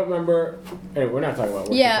too. you don't remember? Anyway, we're not talking about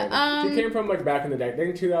what Yeah, she came from. She came from like back in the day. I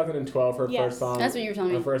think 2012. Her Yes. first song. That's what you were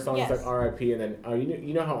telling me. Her first song Yes. is like R.I.P. and then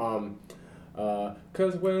you know how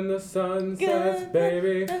 'cause when the sun sets,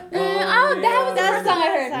 baby. that was the first song I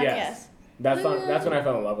heard. Yes. That song. That's when I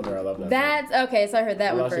fell in love with her. I love that. That's okay. So I heard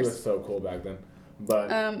that song. I one thought she first. was so cool back then.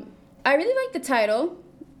 But I really like the title.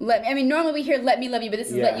 Normally we hear "Let Me Love You," but this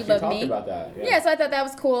is yeah, "Let You she Love talked Me." about that. Yeah, so I thought that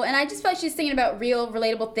was cool, and I just felt like she's singing about real,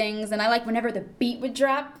 relatable things, and I like whenever the beat would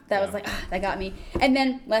drop. That was Yeah. like, that got me. And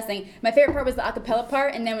then last thing, my favorite part was the acapella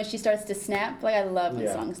part, and then when she starts to snap, like I love when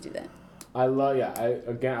Yeah. songs do that. I love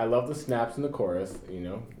I love the snaps in the chorus. You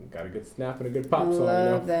know, gotta get snap in a good pop song. Love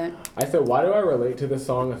you know? that. I said, why do I relate to this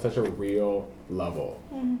song on such a real level?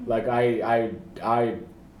 Like I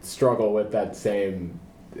struggle with that same.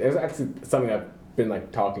 It's actually something I've been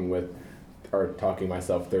like talking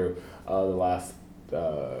myself through the last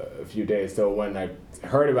few days. So when I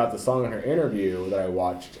heard about the song in her interview that I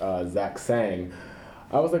watched, Zach sang,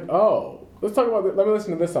 I was like, oh, let's talk about. Let me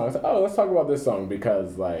listen to this song. I said, oh, let's talk about this song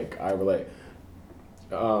because like I relate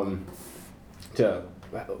to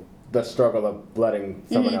the struggle of letting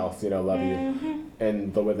someone else, love you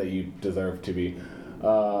in the way that you deserve to be.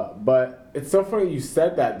 But it's so funny you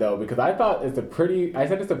said that though, because I thought it's a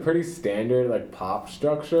pretty standard like pop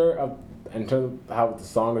structure in terms of how the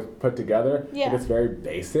song is put together. Yeah. Like, it's very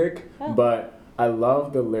basic, Oh. but I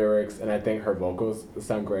love the lyrics and I think her vocals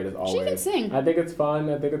sound great as always. She can sing. I think it's fun,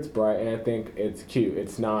 I think it's bright, and I think it's cute.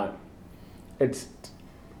 It's out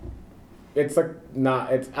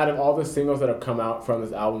of all the singles that have come out from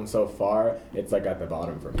this album so far, it's like at the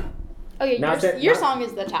bottom for me. Okay, Not your that- song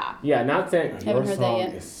is the top. Yeah, not saying your Haven't heard that song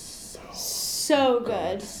yet. is So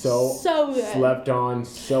good. so good. slept on,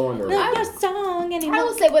 so underrated. Not your song anymore. I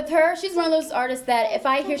will say with her, she's one of those artists that if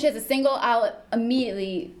I hear she has a single, I'll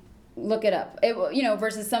immediately look it up.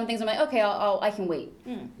 Versus some things I'm like, okay, I can wait.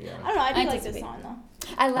 Yeah. I don't know. I do like this anticipate. song though.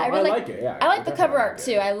 I I like it, yeah. I like the I cover definitely art like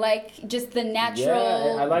too. it. I like just the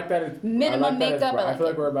natural. Yeah, I like that. minimum I like that it's makeup, bright. I I like feel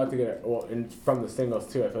like it. we're about to get from the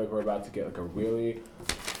singles too. I feel like we're about to get like a really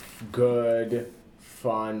good,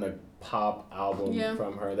 fun like pop album Yeah.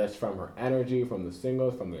 from her. That's from her energy, from the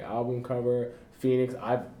singles, from the album cover. Phoenix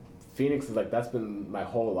is like that's been my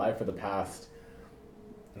whole life for the past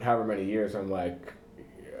however many years. I'm like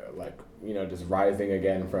just rising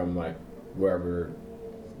again from like wherever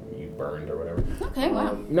you burned or whatever. Okay,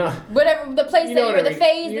 wow. No. Whatever the place You that know you're, what I the mean.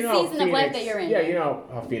 phase, You the know season of life Phoenix- that you're in. Yeah, you know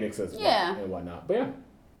how Phoenix is Yeah. and whatnot. But yeah.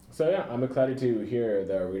 So yeah, I'm excited to hear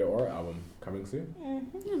the Rita Ora album coming soon.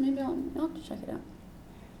 Yeah, maybe I'll check it out.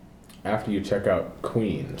 After you check out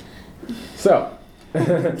Queen. So,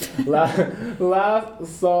 last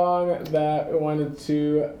song that I wanted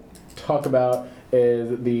to talk about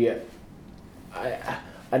is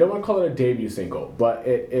I don't want to call it a debut single, but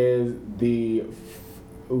it is the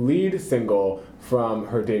lead single from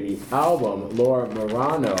her debut album, Laura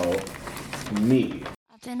Marano, Me.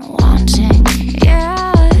 I've been wanting,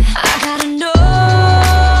 yeah. I gotta know.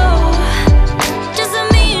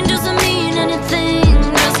 Doesn't mean anything.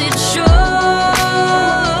 Does it show?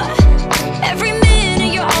 Every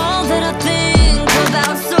minute you're all that I think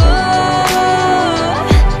about. So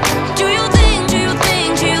do you think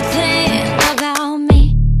about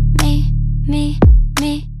me? About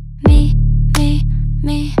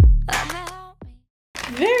me.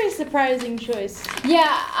 Very surprising choice.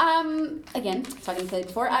 Yeah, again, talking to you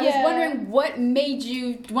before, I was Yeah. wondering what made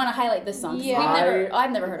you want to highlight this song. 'Cause Yeah.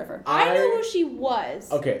 I've never heard of her. I know who she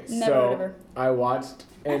was. Okay, Never heard of so her. I watched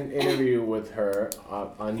an interview with her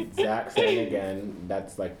on Zach Sang Again.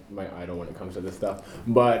 That's like my idol when it comes to this stuff.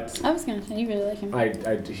 But I was gonna say you really like him.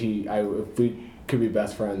 if we could be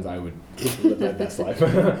best friends, I would live my best life.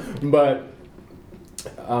 But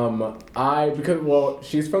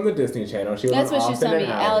she's from the Disney Channel. She was That's on what she was Austin telling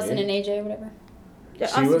me. and Ally. Allison and AJ or whatever.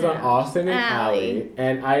 She was on Austin and Ally,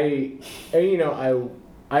 and I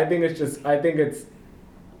think it's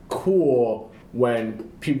cool when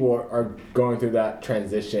people are going through that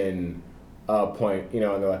transition point, and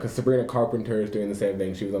they're like, because Sabrina Carpenter is doing the same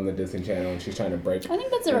thing. She was on the Disney Channel, and she's trying to break. I think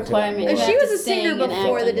that's a into that requirement. more- You She have was to a singer sing and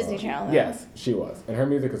before act. the Disney Channel. though. Yes, she was, and her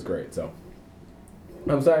music is great. So,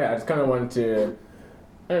 I'm sorry, I just kind of wanted to,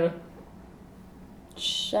 I don't know.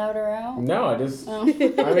 Shout her out. No, I just, Oh. I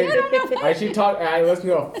mean, I listened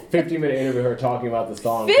to a 50-minute interview of her talking about the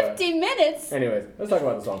song. but- 50 minutes. Anyways, let's talk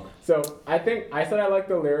about the song. So, I said I like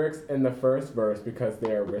the lyrics in the first verse because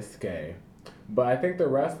they are risque. But I think the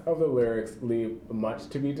rest of the lyrics leave much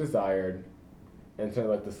to be desired. And so,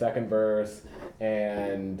 like, the second verse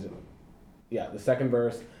and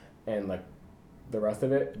like the rest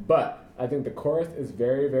of it. But I think the chorus is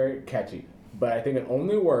very, very catchy. But I think it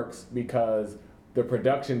only works because the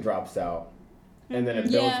production drops out. And then it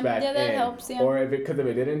builds Yeah, back yeah, that in. helps, yeah. Or if it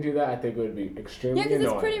didn't do that, I think it would be extremely Yeah, because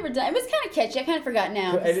annoying. it's pretty redundant. It was kind of catchy. I kind of forgot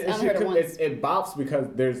now. 'Cause I only heard it once. It bops because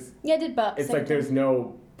there's. Yeah, I did bop. It's second like there's time.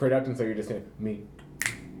 no production, so you're just saying me.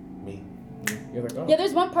 You're like, oh. Yeah,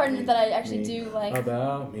 there's one part in it that I actually me, do like.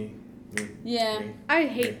 About me. Yeah. me. I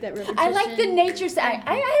hate that repetition. I like the nature side.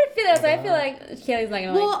 I had to feel that. So I feel like Kaylee's not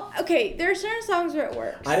gonna like. Well, okay, there are certain songs where it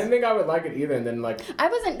works. I didn't think I would like it either, and then like I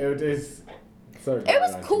wasn't. it was sort of. It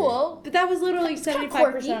was annoying to me. cool. But that was literally It's kinda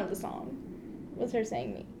 75% quirky. of the song. Was her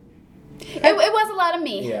saying me. It was a lot of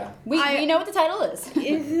me. Yeah. We know what the title is.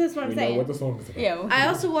 That's what I'm We know saying. what the song is about. Yeah. I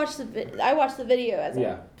also watched I watched the video as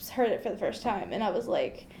Yeah. I heard it for the first time, and I was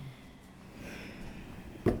like,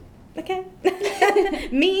 okay,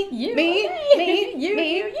 me, You, me, okay. me, You,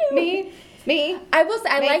 me, you. me. I will say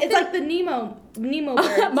I Me. like It's like the Nemo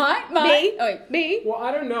birds. my Me, oh, wait. me, Well,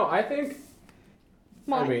 I don't know. I think.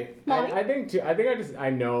 my, I mean, my. I think too. I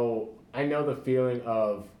know the feeling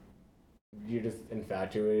of you're just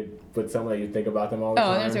infatuated with someone that you think about them all the Oh,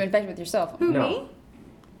 time. there's an infection with yourself. Who, No.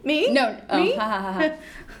 me? No. Oh, Me? ha ha ha. ha.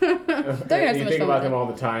 And have so you much think fun about with them it. all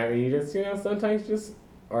the time, and you just sometimes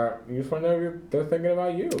or you just want to know if they're thinking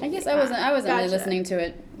about you. I guess I wasn't really Gotcha. listening to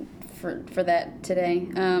it for that today.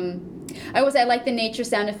 I will say I like the nature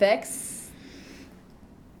sound effects.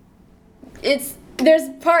 There's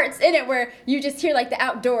parts in it where you just hear like the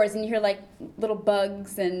outdoors and you hear like little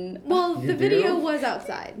bugs and Well, You the video do? was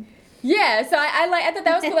outside. yeah. So I thought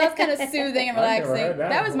that was cool. That was kind of soothing and I never relaxing.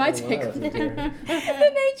 heard That was my before. take. Wow, on that's the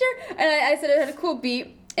interesting. nature, and I said it had a cool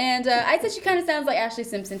beat, and I said she kind of sounds like Ashley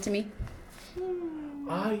Simpson to me.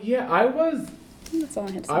 Yeah, I was That's all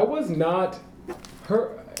I had to say. I was not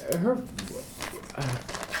her.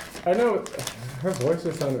 I know her voice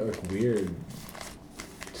just sounded like weird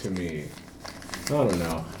to me. I don't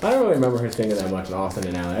know. I don't really remember her singing that much in Austin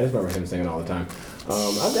and Allie. I just remember him singing all the time.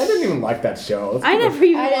 I didn't even like that show. I never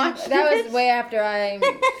even I didn't- watched that it. was way after I.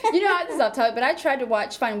 You know, this is off topic, but I tried to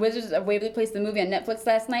find Wizards of Waverly Place, the movie on Netflix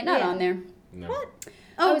last night. Not Yeah. on there. No. What?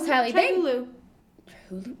 I was highly try thankful.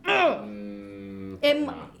 Hulu. Probably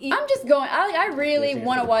not. I'm just going. I really Yes,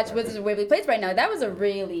 want to yes, watch yes. Wizards of Waverly Place right now. That was a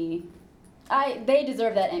really. They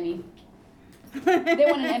deserve that Emmy. They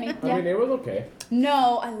won an Emmy. I Yeah. mean, it was okay.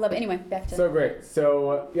 No, I love it. Anyway, back to. So great.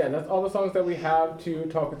 So yeah, that's all the songs that we have to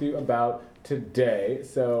talk with you about today.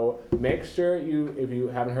 So make sure if you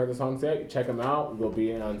haven't heard the songs yet, check them out. We'll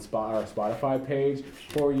be on our Spotify page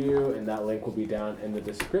for you, and that link will be down in the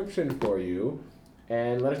description for you.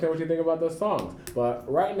 And let us know what you think about those songs. But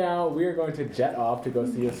right now, we are going to jet off to go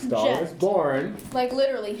see A Star Jet. Is Born. Like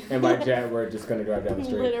literally. And by jet, we're just going to drive down the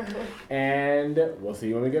street. Literally. And we'll see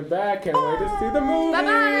you when we get back. Can't wait to see the movie. Bye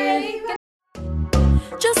bye.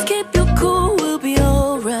 Just keep you cool, we'll be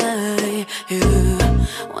alright. Yeah,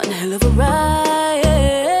 one hell of a ride.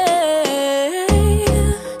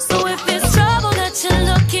 So if it's trouble that you're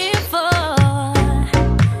looking for,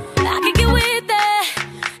 I can get with that.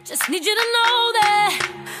 Just need you to know that.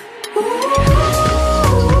 Ooh,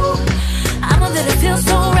 I know that it feels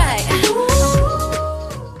so right.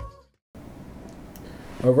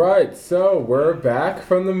 All right, so we're back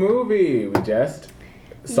from the movie. We just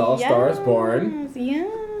saw Stars Born.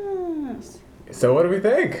 Yes. So what do we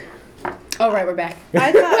think? All right, we're back.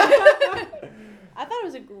 I thought it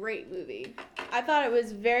was a great movie. I thought it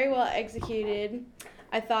was very well executed.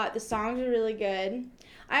 I thought the songs were really good.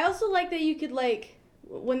 I also like that you could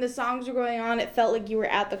when the songs were going on, it felt like you were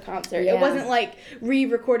at the concert. Yeah. It wasn't like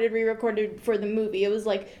re-recorded for the movie. It was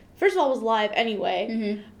like, first of all, it was live anyway,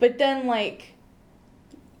 Mm-hmm. but then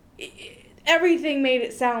everything made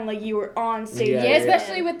it sound like you were on stage. Yeah, Yeah,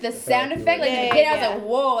 especially with the sound effect. Like Yeah, in the beginning, I was yeah. like,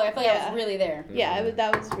 whoa! I felt like I Yeah. was really there. Yeah,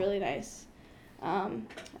 that was really nice. I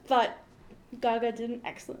thought Gaga did an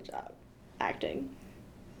excellent job acting,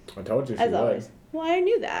 I told you she as would. always. Well, I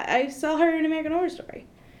knew that. I saw her in American Horror Story.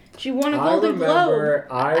 She won a Golden Globe.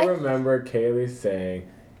 I remember Kaylee saying,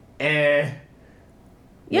 "Eh."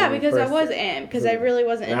 Yeah, when we because I first- was because I really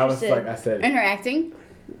wasn't And I was interested. like, I said, And her acting.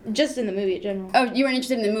 Just in the movie in general. Oh, you weren't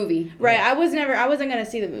interested in the movie. Right, I wasn't gonna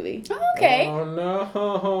see the movie. Oh, okay. "Oh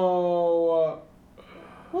no."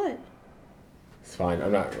 What? It's fine.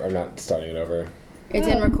 I'm not starting it over. It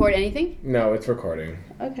didn't record anything. No, it's recording.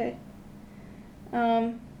 Okay.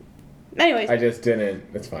 Anyways, I just didn't.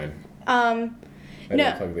 It's fine. I I No.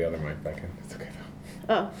 didn't plug the other mic back in. It's okay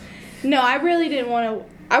though. Oh. No, I really didn't want to.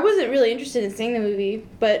 I wasn't really interested in seeing the movie,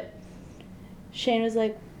 but Shane was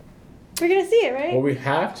like, we're going to see it, right? Well, we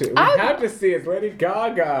have to. We I- have to see it. It's Lady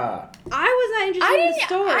Gaga. I was not interested in the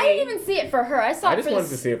story. I didn't even see it for her. I saw I it just for wanted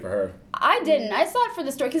the. to see it for her. I didn't. I saw it for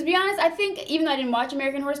the story. Because to be honest, I think even though I didn't watch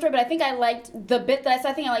American Horror Story, but I think I liked the bit that I saw.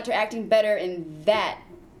 I think I liked her acting better in that.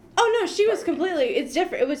 Oh, no, she was completely. It's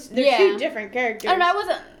different. They're Yeah. two different characters. I don't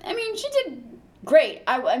know. I mean, she did great.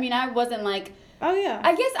 I mean, I wasn't like. Oh, yeah.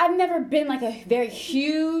 I guess I've never been like a very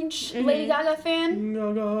huge Lady Gaga fan.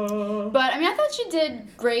 Gaga. But I mean, I thought she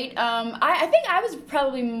did great. I think I was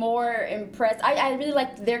probably more impressed. I really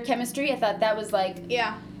liked their chemistry. I thought that was like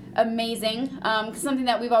Yeah. amazing. 'Cause something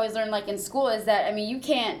that we've always learned like in school is that I mean you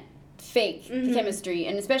can't fake the chemistry,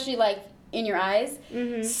 and especially like in your eyes.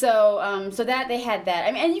 Mm-hmm. So that they had that.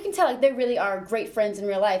 I mean, and you can tell like they really are great friends in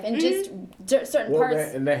real life, and just certain Well,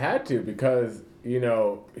 parts. they had to because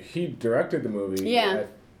he directed the movie. Yeah.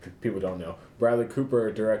 People don't know. Bradley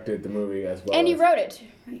Cooper directed the movie as well. And he as- wrote it.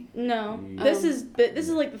 No, this is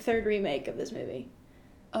like the third remake of this movie.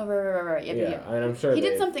 Oh, right. Yep, Yeah, yep. and I'm sure He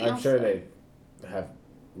did something I'm else, sure though. they have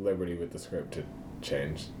liberty with the script to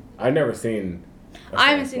change. I've never seen.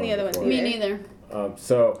 I haven't seen the other ones before. either. Me neither.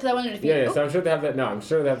 So Because I wanted to yeah, so I'm sure they have that. No, I'm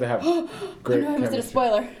sure they have to have great I almost did a chemistry.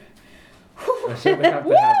 spoiler. I'm sure they have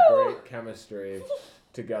to have Woo! great chemistry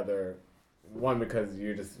together. One, because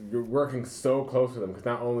you're working so close with him. Because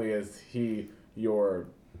not only is he your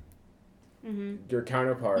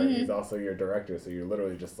counterpart, he's also your director. So you're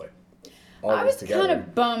literally just like I always was together. kind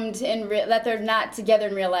of bummed that they're not together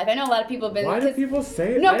in real life. I know a lot of people have been. Why do people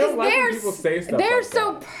say? No, I because don't like when people say stuff they're like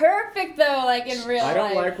so that. perfect though, like in real I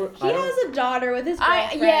don't life. like what He has a daughter with his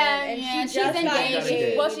girlfriend. Yeah, and she's she just got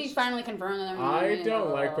engaged. Well, she finally confirmed that. I don't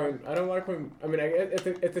like when. I mean,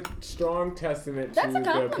 it's a strong testament That's to a the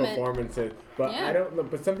compliment. performances, but Yeah. I don't.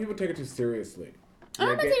 But some people take it too seriously. I'm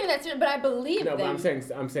not saying that serious, but I believe No, them.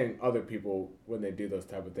 but I'm saying other people when they do those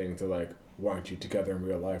type of things are like, why aren't you together in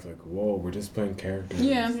real life? Like, whoa, we're just playing characters.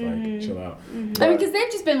 Yeah. Like, chill out. I mean, because they've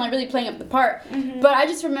just been like really playing up the part. But I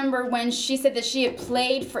just remember when she said that she was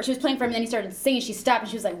playing for him, and then he started singing. She stopped and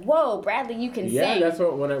she was like, "Whoa, Bradley, you can Yeah, sing." that's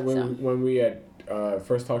what when So. when we had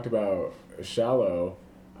first talked about Shallow,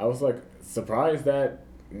 I was like surprised that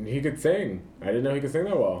he could sing. I didn't know he could sing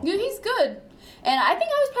that well. Yeah, he's good. And I think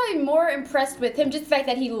I was probably more impressed with him just the fact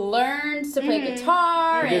that he learned to play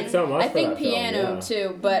guitar He did and so much I for think that film, piano yeah.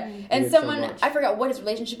 too. But and did so someone much. I forgot what his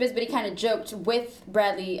relationship is, but he kind of joked with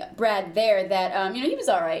Brad there that he was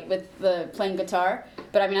all right with the playing guitar.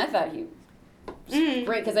 But I mean, I thought he was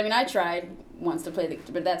great because I mean I tried once to play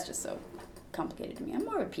but that's just so complicated to me. I'm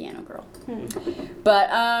more of a piano girl. But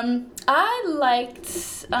I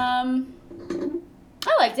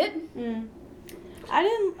liked it. I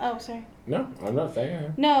didn't. Oh, sorry. No, I'm not saying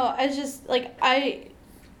it. No, I just like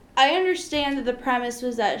I understand that the premise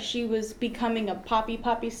was that she was becoming a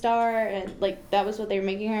poppy star and like that was what they were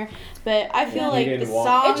making her. But I feel He like the didn't want-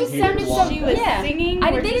 songs It just He sounded didn't so want she that. was yeah. singing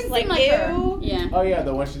They were didn't just seem like, like her. ew. Yeah. Oh yeah,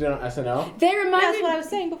 the one she did on SNL. They That's reminded what I was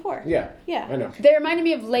saying before. Yeah. Yeah. I know. They reminded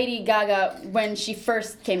me of Lady Gaga when she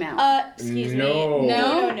first came out. Excuse No. me.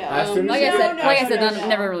 No? As soon as Like she- I said, no, like I no, said, no, not, no.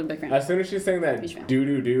 never really a big fan. As soon as she sang that Huge fan. "Do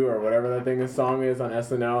Do Do" or whatever that thing his song is on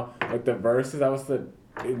SNL, like the verses, that was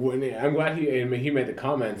I'm glad he made the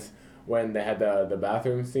comments when they had the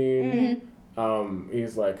bathroom scene.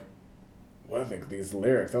 He's like, "What are these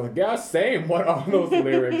lyrics?" I was like, "Yeah, same. What are those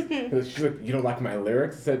lyrics?" She's like, "You don't like my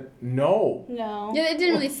lyrics?" I said, "No." No. Yeah, it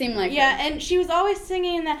didn't really seem like Yeah, her. and she was always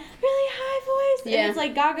singing in that really high voice. Yeah. And it's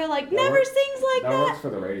like Gaga never works- sings like That works that for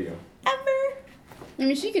the radio. ever. I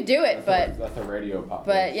mean, she could do it, but That's a radio pop.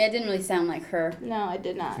 yeah, it didn't really sound like her. No, I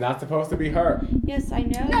did not. It's not supposed to be her. Yes, I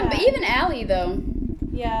know. No, that. but even Allie though.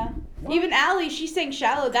 Yeah. Even Allie, she sang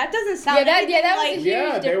 "Shallow." That doesn't sound Yeah, that anything was like. a huge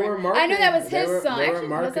Yeah, they were difference. marketing. I know that was they his were, song. They were Actually, was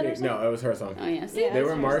that her marketing. song? No, it was her song. Oh yeah. See? Yeah. They That's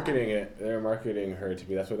were her marketing it. They were marketing her to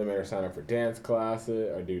be. That's what they made her sign up for dance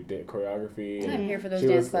classes or do choreography. I'm here for those She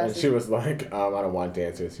dance was, classes. And she was like, I don't want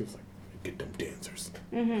dancers. She was like, get them dancers.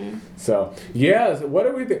 Mm-hmm. So yeah, so what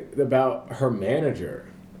do we think about her manager?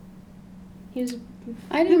 He was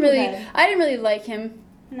I didn't Bad. really like him.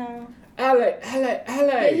 no. LA.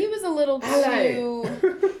 Yeah, he was a little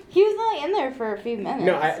too. He was only in there for a few minutes.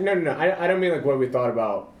 No, I don't mean like what we thought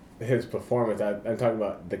about his performance. I'm talking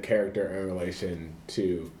about the character in relation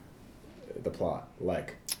to the plot,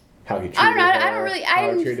 like how he treated I don't know, I her, don't really- I how he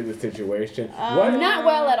didn't- treated the situation. Not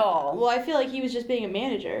well at all. Well, I feel like he was just being a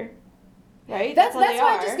manager, right? That's how why they it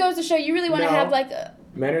are. just goes to show you really want to No. have like a,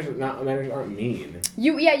 Managers aren't mean.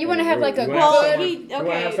 you want to have like a You good. wanna have someone- he- You want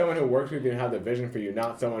to have okay. someone who works with you and have the vision for you,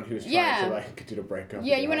 not someone who's trying Yeah. to like get you to break up.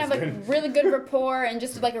 Yeah, with you your want to have like husband. really good rapport and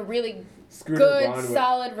just like a really Scooter good, Braun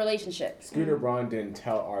solid relationship. Scooter Braun didn't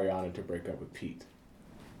tell Ariana to break up with Pete.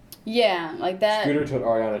 Yeah, like that. Scooter told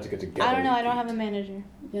Ariana to get together. I don't know. with I don't Pete. have a manager.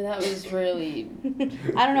 Yeah, that was really.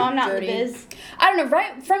 I don't know. I'm not Dirty. in the biz. I don't know.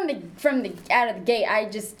 Right from the out of the gate, I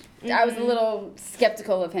was a little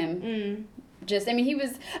skeptical of him. Mm. I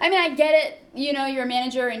mean, I get it. You know, you're a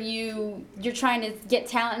manager and you're trying to get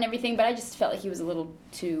talent and everything, but I just felt like he was a little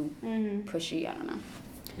too pushy. I don't know,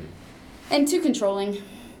 and too controlling,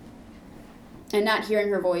 and not hearing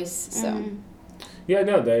her voice. So. Yeah,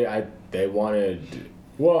 no, they wanted.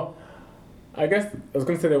 Well, I guess I was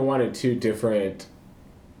gonna say they wanted two different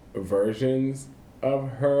versions of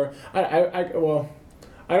her. I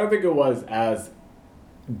don't think it was as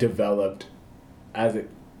developed as it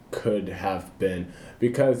could have been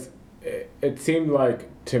because it seemed like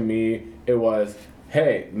to me it was,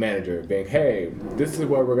 hey, manager being, hey, this is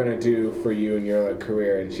what we're gonna do for you in your like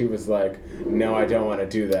career, and she was like, no, I don't want to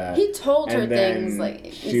do that. He told her And then things like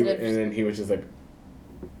and then he was just like,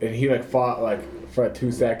 and he like fought like for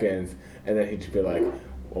 2 seconds, and then he'd just be like,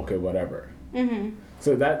 okay, whatever. Mm-hmm.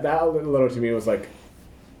 So that little to me was like,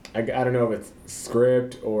 I don't know if it's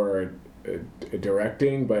script or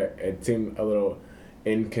directing, but it seemed a little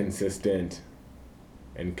inconsistent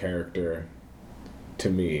in character to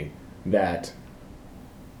me. That,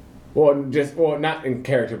 well, not in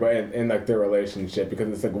character, but in like their relationship, because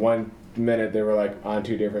it's like 1 minute they were like on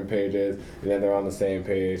 2 different pages, and then they're on the same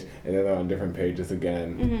page, and then they're on different pages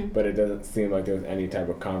again. Mm-hmm. But it doesn't seem like there was any type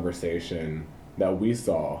of conversation that we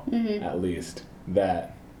saw, at least,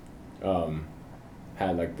 that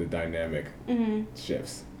had like the dynamic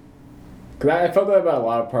shifts. Cause I felt that about a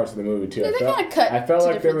lot of parts of the movie too. Yeah, they kinda cut I felt to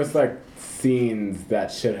like there different- was like scenes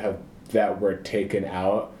that were taken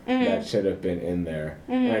out that should have been in there.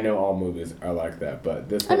 And I know all movies are like that, but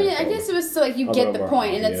this. I one mean, I felt guess it was so like you a get little the more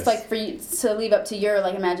point, and obvious. it's like for you to leave up to your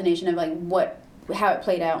like imagination of like how it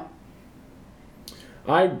played out.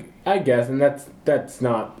 I guess, and that's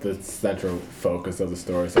not the central focus of the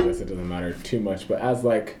story, so I guess it doesn't matter too much. But as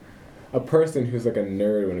like a person who's like a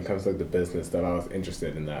nerd when it comes to like the business stuff, I was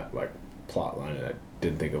interested in that like plot line, and I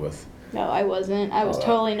didn't think it was No, I wasn't. I was All that-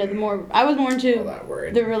 totally into the more. I was more all into that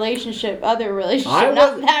worried. the relationship, other relationship, I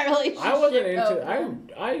not was- that relationship. I wasn't into.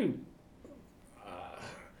 Oh.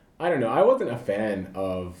 I don't know. I wasn't a fan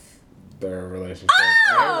of their relationship.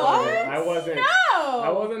 Oh, I wasn't. No,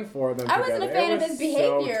 I wasn't for them. I wasn't a together. fan It of was his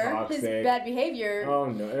so behavior, his toxic. bad behavior. Oh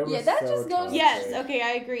no! It was Yeah, that so just goes- toxic. Yes. Okay,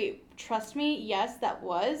 I agree. Trust me. Yes, that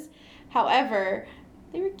was. However,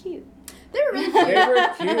 they were cute. They were really cute. They were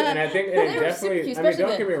cute, and I think They it were super definitely. cute, I mean, especially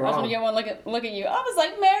don't get me I was wrong. gonna get one look at you. I was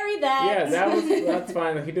like, marry that. Yeah, that's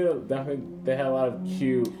fine. He did definitely. They had a lot of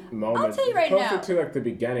cute moments. tell you right closer now, to like the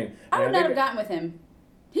beginning. I And would not think have gotten with him.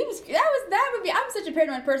 That would be. I'm such a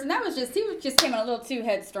paranoid person. He just came out a little too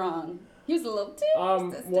headstrong. He was a little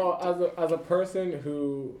too. Well, as a person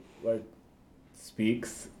who like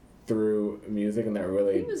speaks through music, and that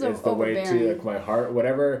really He was is the way to overbearing. like my heart.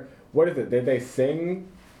 Whatever. What is it? Did they sing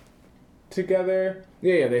together?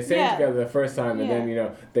 Yeah, they sang Yeah. together the first time, and then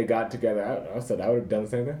Yeah. they got together. I said I would have done the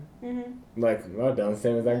same thing. Mm-hmm. Like I would have done the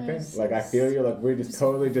same exact thing. Yes, Like I feel you. Like we're just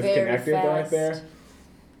totally very disconnected right fast. there.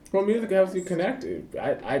 Well, music helps you connect. Heat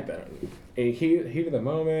of the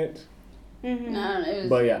moment. Mm-hmm. No, it was.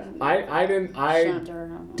 But yeah, I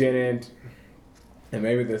didn't, didn't. and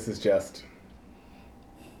maybe this is just,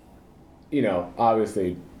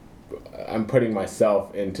 obviously, I'm putting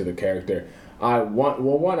myself into the character. I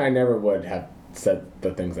never would have said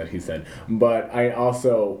the things that he said, but I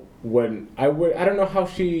also wouldn't. I don't know how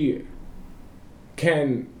she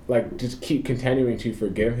can like just keep continuing to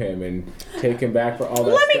forgive him and take him back for all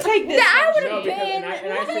that. Let me stuff. take this. I would No, have because been. I said-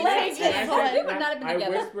 Let's and I take said- this. We would not have been I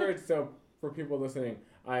together. whispered, so for people listening,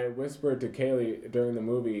 I whispered to Kaylee during the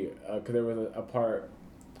movie, because there was a part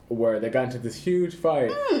where they got into this huge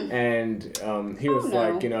fight, and he was no.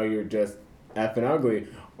 like, you're just effing ugly,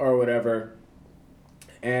 or whatever.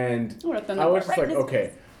 And I would've thrown I that was just right like, in his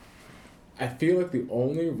okay, I feel like the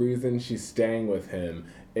only reason she's staying with him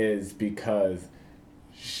is because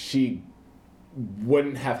she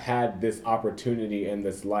wouldn't have had this opportunity in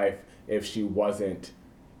this life if she wasn't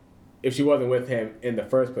with him in the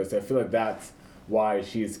first place. I feel like that's why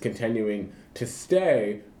she's continuing to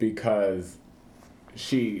stay, because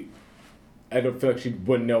I don't feel like she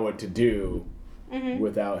wouldn't know what to do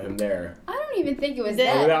without him there, I don't even think it was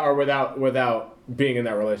That- that. or without being in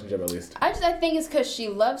that relationship at least. I think it's because she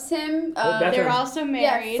loves him. Well, that's They're what I'm- also Yeah,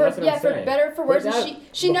 married. That's what I'm for saying. better or for But worse. And that-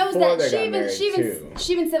 she knows before that they she got even married, she even too.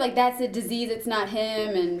 she even said like that's a disease. It's not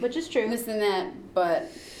him and Which is true. this and that. But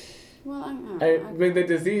well, I don't know. I mean, the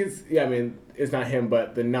disease, it's not him,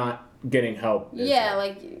 but the not getting help. is Yeah, him.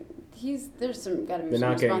 like there's gotta be the some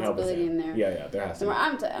not getting help is responsibility him. in there. Yeah, there has to be.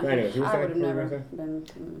 Somewhere But anyways, you were I saying would have what were you never gonna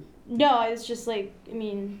say? been. No, it's just like, I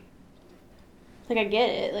mean, like I get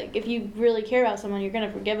it. Like if you really care about someone, you're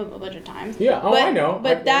gonna forgive them a bunch of times. Yeah, I know.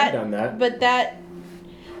 But I've that, done that. But that,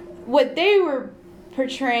 what they were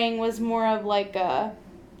portraying was more of like a,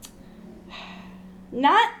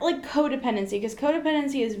 not like codependency, because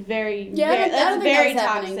codependency is very, Yeah, I don't that's think very that was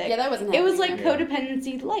happening. toxic. Yeah, that wasn't It was like happening.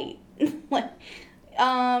 codependency light. Like,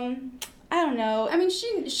 I don't know. I mean, she.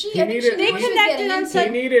 He I think she needed- knew They what she was connected getting on into. such-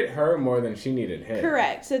 He needed her more than she needed him.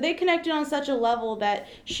 Correct. So they connected on such a level that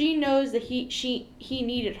she knows that he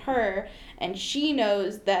needed her, and she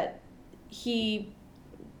knows that he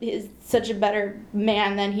is such a better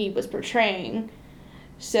man than he was portraying.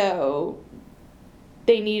 So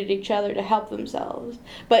they needed each other to help themselves.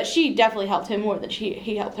 But she definitely helped him more than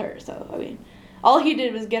he helped her. So I mean, all he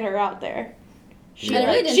did was get her out there. She And it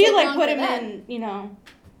really didn't she take like long put for him that. in, you know,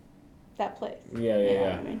 that place. Yeah, You know yeah,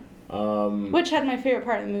 what I mean? yeah. Which had my favorite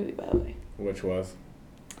part of the movie, by the way. Which was?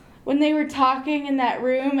 When they were talking in that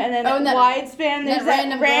room, and then Oh, that widespan, there's that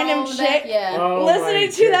girl random in the back, chick yeah. Oh listening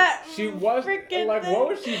my to God. that. She was freaking like, thing. what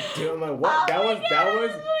was she doing? Like, what? Oh that my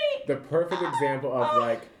was God, the perfect example of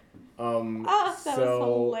like, that was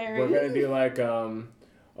so hilarious. we're gonna do like a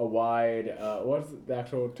wide. What's the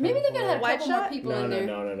actual term? Maybe they for could have had it? a Wide couple more shot? people No, in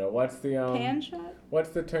no, there. no. What's the Pan shot. What's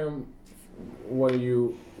the term when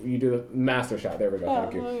you do the master shot? There we go.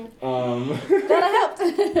 Thank you. That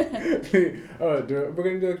helped. We're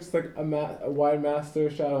gonna do just like a wide master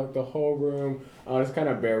shot of like the whole room. It's kind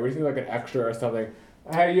of bare. We just need like an extra or something.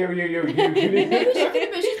 Hey, you. Maybe she could have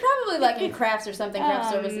been. She's probably like in crafts or something, craft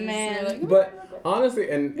Oh, services. man. And they're like, But honestly,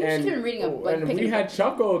 and Maybe she's been reading like, and picking we a had book.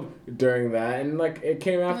 chuckled during that, and like it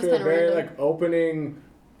came after a kinda very random. like opening.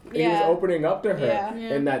 He was Yeah. opening up to her Yeah.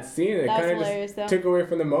 in that scene. It That was kind of hilarious, just though. took away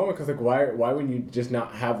from the moment because like why wouldn't you just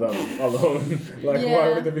not have them alone? Like why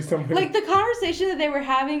Yeah. would there be somebody? Like the conversation that they were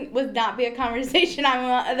having would not be a conversation I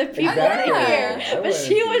want other people Exactly. to I hear. wouldn't But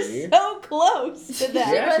she was be. so close to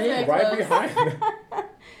that. yeah, she was was very right close. behind. them.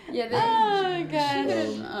 yeah, they, Oh my she gosh.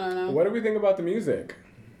 could've- I don't know. What do we think about the music?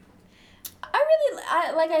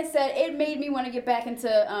 Like I said, it made me want to get back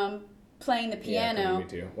into playing the Yeah, piano. me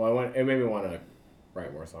too. Well, it made me want to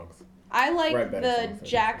write more songs. I like Right, better the songs, I guess.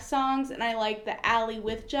 Jack songs and I like the Allie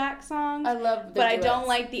with Jack songs. I love the but I don't duets.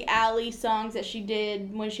 like the Allie songs that she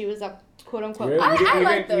did when she was a quote unquote. Really? I even,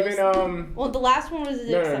 like those. Even Well, the last one was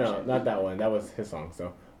the no, exception. not that one. That was his song.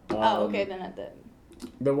 So. Oh, okay, then at the.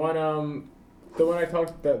 The one I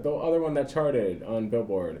talked, the other one that charted on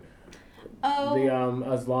Billboard. Oh. The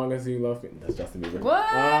As Long As You Love Me. That's Justin Bieber. What?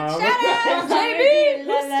 Um, Shout out, JB!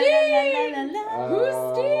 La, la, la, la, la, la, la. Who's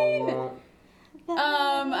Steve? I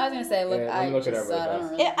was gonna say, look, Yeah, I I'm looking just at saw it. I don't it.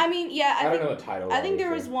 really. I mean, yeah, I I don't think know the title. I think there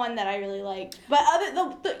was obviously. one that I really liked, but other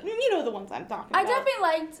you know the ones I'm talking I about. definitely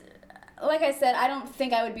liked. Like I said, I don't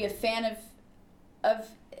think I would be a fan of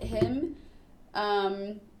him.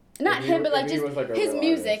 Not If he him, were- but like if he just was, like, a his real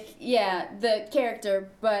music. artist. Yeah, the character,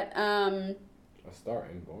 but A Star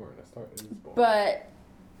Is Born. A Star Is Born. But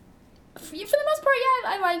for the most part, yeah,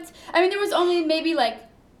 I liked. I mean, there was only maybe like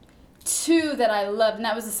two that I loved, and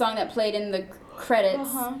that was the song that played in the credits.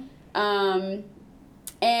 Uh-huh.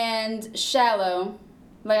 And Shallow,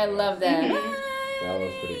 like I love that. That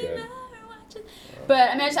was pretty good.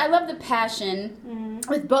 But I mean, I love the passion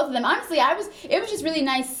with both of them. Honestly, it was just really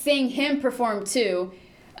nice seeing him perform too.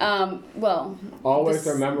 Well. Always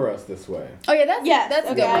this- Remember Us This Way. Oh yeah, that's Yes, that's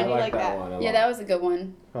a okay, good I one. do like that. one. a Yeah, lot. that was a good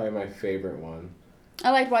one. Probably my favorite one.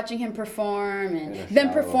 I liked watching him perform and And a them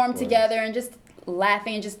Shallow, perform of course. together and just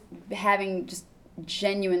laughing and just having just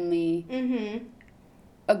genuinely Mm-hmm.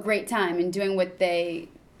 a great time and doing what they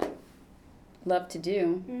love to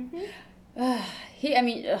do. Mm-hmm.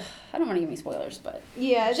 I don't want to give any spoilers, but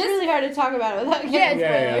Yeah, it's Just- really hard to talk about it without yeah, getting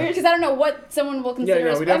Yeah, spoilers. because I don't know what someone will consider. no, a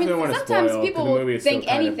we spoiler. I mean, definitely don't wanna sometimes spoil, people 'cause the will movie is still think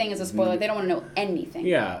kind of- anything is a spoiler. They don't want to know anything.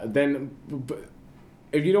 Yeah, then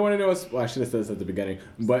if you don't want to know, I should have said this at the beginning,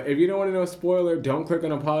 but if you don't want to know a spoiler, don't click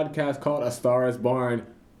on a podcast called A Star Is Born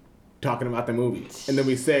talking about the movie. And then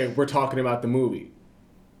we say, we're talking about the movie.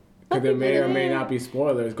 Because there may or may not be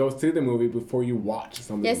spoilers. Go see the movie before you watch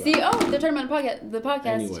something. Yeah. about See, it. oh, they're talking about the podcast.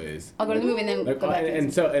 Anyways. I'll go to the movie and then Like, go back. and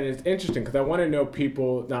it's interesting because I want to know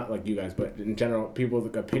people, not like you guys, but in general, people's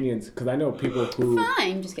opinions. Because I know people who.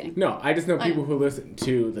 Fine, just kidding. No, I just know I people who listen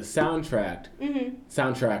to the soundtrack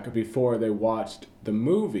before they watched the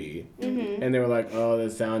movie, and they were like, "Oh, the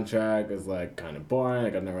soundtrack is like kind of boring.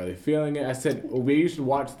 Like I'm not really feeling it." I said, "Well, you should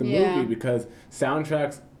watch the Yeah. movie because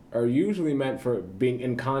soundtracks are usually meant for being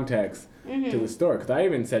in context to the story." Because I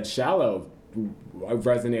even said "Shallow"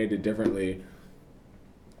 resonated differently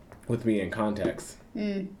with me in context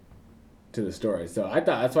to the story. So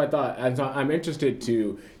that's why I thought I'm interested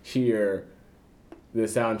to hear the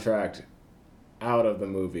soundtrack out of the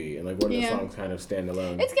movie and like what are the Yeah. songs kind of stand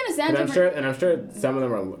alone. It's gonna sound And I'm different. sure some of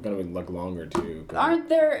them are gonna be like longer too. 'cause- Aren't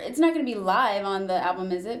there? It's not going to be live on the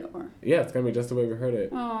album, is it? Or Yeah, it's gonna be just the way we heard it.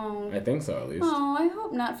 oh, I think so at least. oh, I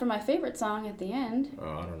hope not for my favorite song at the end. Oh,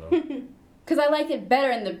 I don't know. Because I like it better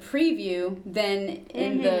in the preview than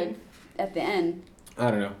in the at the end. I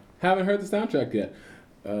don't know. Haven't heard the soundtrack yet.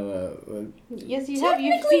 Yes, you have.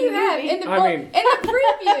 You've Technically, seen you the have movie. in the I book, mean- in the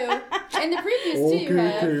preview, in the previews too. You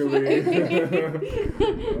have.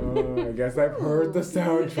 Kaylee. I guess I've heard the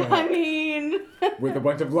soundtrack I mean, with a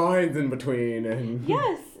bunch of lines in between. And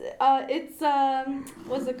yes. It's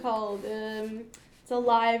what's it called? It's It's a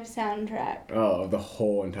live soundtrack. Oh, the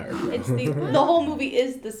whole entire show. It's the whole movie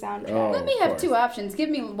is the soundtrack. Oh. Let me of have course. 2 options. Give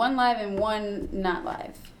me one live and one not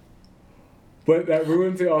live. But that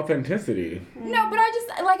ruins the authenticity. No, but I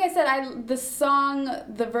just like I said, the song,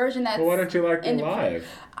 the version that's. Well, why don't you like the in live?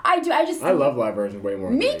 I do. I just. I love live versions way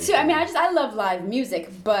more. Me than too. I mean, I love live music,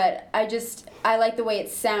 but I like the way it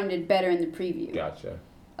sounded better in the preview. Gotcha.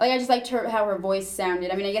 Like I just liked how her voice sounded.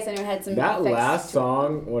 I mean, I guess I know it had some. That effects last to-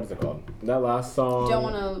 song, what is it called? That last song. Don't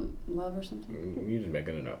wanna love or something. You're just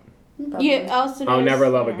making it up. Probably. Yeah, also I'll knows- never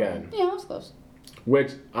love again. Yeah, that was close.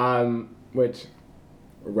 Which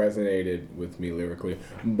resonated with me lyrically,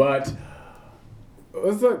 but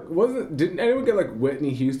didn't anyone get like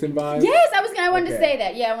Whitney Houston vibes? Yes, I wanted to Okay. say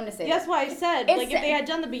that. Yeah, I wanted to say That's that. why I said, It's- like, if they had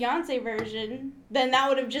done the Beyonce version, then that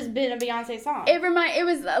would have just been a Beyonce song. It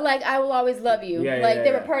was like I Will Always Love You. Yeah, Like yeah,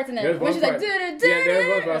 there yeah. were parts in there There's when one she's like part- da-da-da-da, Yeah, there's one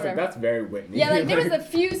part I was like, whatever. that's very Whitney. Yeah, like there was a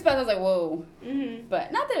few spots I was like, whoa. Mm-hmm.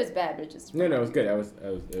 But not that it was bad, but it just. No, it was good. It was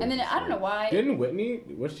And then I don't know why. Didn't Whitney?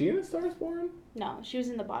 Was she in A Star Is Born? No, she was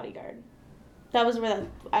in The Bodyguard. That was where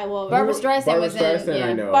I will. Barbra Streisand Barbra was in, Streisand, yeah.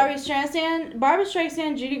 I know. Barbra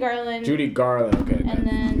Streisand, Judy Garland. Judy Garland. Okay. And that's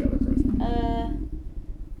then- the other person.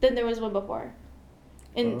 Then there was one before.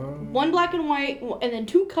 In Oh. one black and white, and then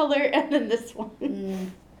 2 color, and then this one.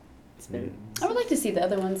 It's been. I would like to see the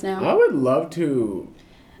other ones now. I would love to.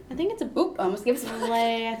 I think it's a Oop! I almost gave some.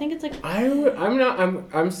 play. I think it's like.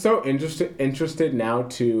 I'm so interested now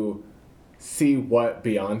to see what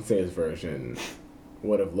Beyonce's version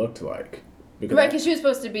would have looked like. Because Right, because she was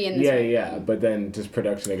supposed to be in this. yeah, one. yeah, but then just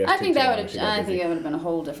production, I guess. I took think too that long, would she have. got I busy. think it would have been a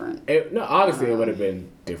whole different. No, obviously it would have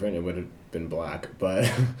been different. It would have been black, but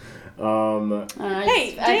I don't know, I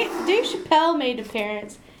Hey, just- I- Dave Chappelle made an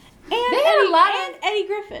appearance. And They had a lot of- and Eddie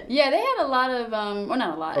Griffin. Yeah, they had a lot of well,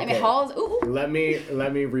 not a lot. I Okay. mean, Halls. Ooh, ooh. let me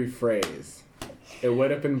rephrase. It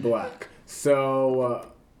would have been black. So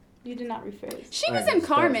You did not rephrase. She was I in guess that's the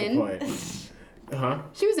Carmen. point. Huh?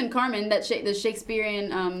 She was in Carmen, the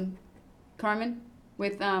Shakespearean Carmen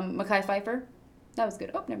with Mekhi Phifer. That was good.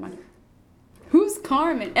 Oh, never mind. Who's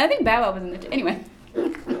Carmen? I think Bow Wow was in there too. Anyway.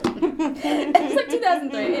 It's like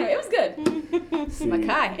 2003. Anyway, it was good. See, Mekhi.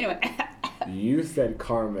 Anyway. you said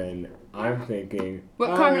Carmen. I'm thinking.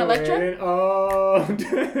 What, Carmen I Electra? waited all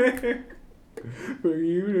day for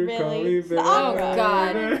you to call Really? me It's the back. opera. Oh,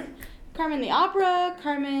 God. Carmen the Opera,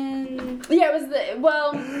 Carmen. Yeah, it was the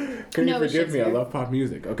well. Can No, you it was forgive me? I Shakespeare. love pop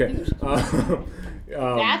music. Okay.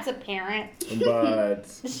 That's apparent. But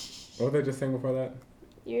what was I just saying before that?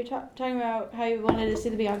 You're talking about how you wanted to see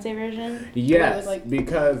the Beyonce version. Yes, like-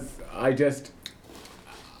 because I just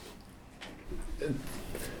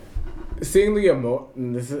seeing the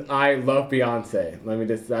I love Beyonce. Let me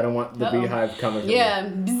just. I don't want the Uh-oh. beehive coming. From Yeah.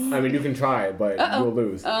 me. I mean, you can try, but Uh-oh. you'll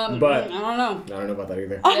lose. I but don't know. I don't know about that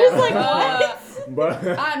either. I was like, what?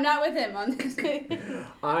 But I'm not with him on this.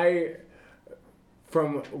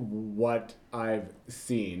 from what I've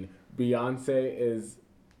seen, Beyonce is.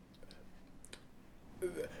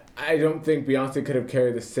 I don't think Beyonce could have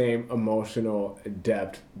carried the same emotional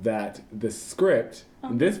depth that the script,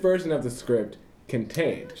 this version of the script,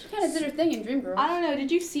 contained. She kind of did her thing in Dreamgirls. I don't know.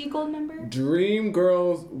 Did you see Goldmember?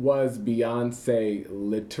 Dreamgirls was Beyonce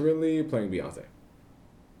literally playing Beyonce.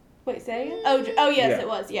 Wait, say it. Oh, yes, Yeah. it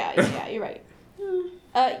was. Yeah, you're right.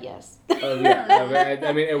 Yes. I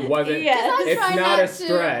mean, it wasn't. Yes. It's try not not a to-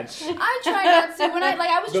 stretch. I try not to. When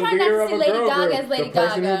I was The trying not leader to of see a Lady girl Gaga group, as Lady the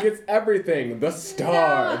person Gaga. who gets everything, the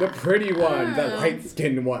star, No. the pretty one, the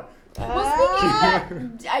light-skinned one. Well, speaking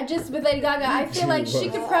of that, I just with Lady Gaga, I feel like she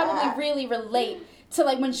could probably really relate to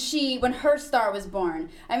like when her star was born.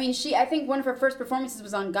 I mean, I think one of her first performances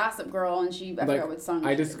was on Gossip Girl, and I forgot what song.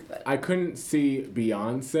 I she just did, but- I couldn't see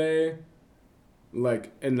Beyonce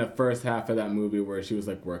like in the first half of that movie where she was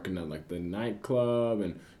like working at like the nightclub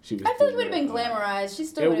and she was. I feel like it would doing, have been glamorized. She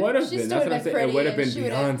still It would would have. have She been. still That's would what I'm have been saying. pretty. It would have been and she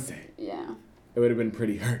would've- Beyonce. Yeah. It would have been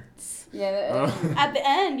Pretty Hurts. Yeah. At the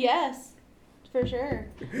end, yes. For sure.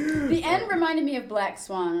 The end reminded me of Black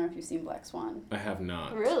Swan. I don't know if you've seen Black Swan. I have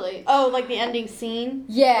not. Really? Oh, like the ending scene?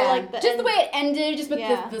 Yeah, Or like the just the end- way it ended, just with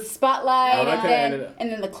Yeah. the spotlight, I like and, how it then, ended-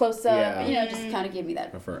 and then the close up. Yeah. You know, just kind of gave me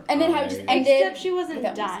that. Of her And then how it just eyes. ended. Except she wasn't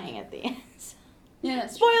without dying at the end. Yeah,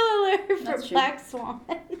 that's true. Spoiler alert for That's true. Black Swan.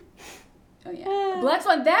 Oh yeah, Black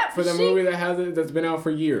Swan. That For the she, movie that's been out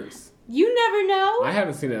for years. You never know. I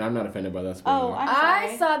haven't seen it. I'm not offended by that. Oh, spoiler. I'm I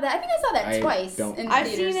sorry. saw that. I think I saw that I twice don't- in I've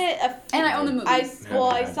theaters. seen it. And I own the movie. I Haven't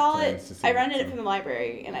saw had it. plans to see I it, rented so. it from the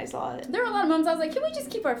library and I saw it. There were a lot of moments I was like, can we just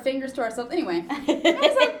keep our fingers to ourselves? Anyway, I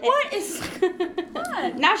was like, what is going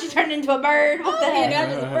on? Now she turned into a bird. What the Yeah, heck?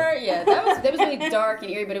 that was a bird. Yeah, that was really dark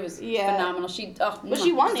and eerie, but it was Yeah. phenomenal. She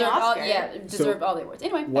she won the deserved all- Oscar. yeah, deserved all the awards.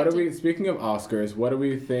 Anyway, What back do to- we? Speaking of Oscars, what do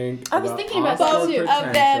we think? I was about thinking about Oscar that Both too. of them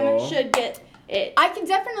potential should get it. I can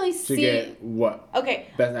definitely to see. get what? Okay.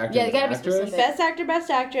 Best actor. Yeah, they best gotta be actress? specific. Best actor, best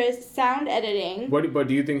actress, sound editing. But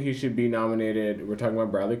do you think he should be nominated? We're talking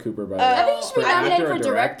about Bradley Cooper, by the I way. think he should be For nominated actor for or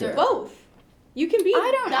director. Both. You can be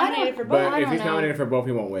I don't- nominated for both. But I if don't he's know. nominated for both,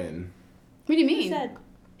 he won't win. What do you Who mean? said?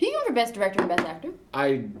 He can go for best director and best actor.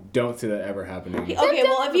 I don't see that ever happening. Okay,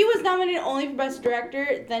 well, if he was nominated only for best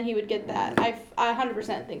director, then he would get that. I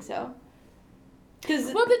 100% think so.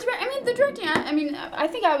 Because Well, the directing. I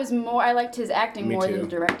think I liked his acting Me more too. than the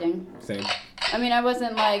directing. Same. I mean, I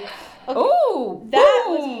wasn't like, Okay. ooh, that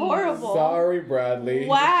boom. was horrible. Sorry, Bradley.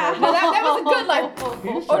 Wow. No, that was a good, like, He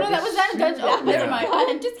Oh tried no, to that was that good. shoot- Oh, never Yeah. mind.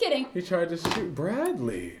 Oh, just kidding. He tried to shoot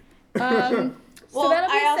Bradley. Well, So that'll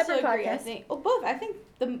be I a also separate agree. I podcast. think both. I think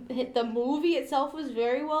the movie itself was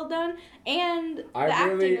very well done, and the I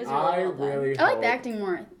acting really, was I really well done. really I like hope the acting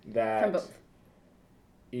more that from both.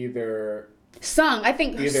 either Song. I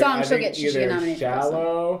think either song I she'll think get. She should get either nominated for best song.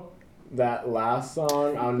 Shallow, that last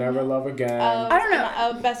song, I'll Never Love Again. I don't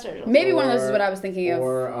know. Best original. Maybe one of those is Or- what I was thinking of.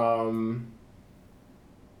 Or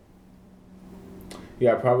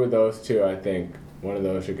yeah, probably those two. I think one of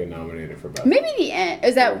those should get nominated for best. Maybe the end.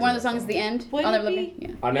 Is that one of the Original songs? The end. Would I'll it never love be? again.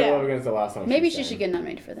 Yeah. I'll Never Yeah. Love Again's the last song. Maybe she she sang. should get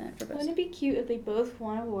nominated for that for best. Wouldn't it be cute if they both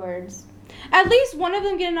won awards? At least one of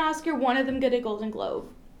them get an Oscar, one of them get a Golden Globe.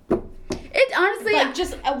 It honestly, Like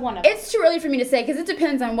just one of them. it's too early for me to say because it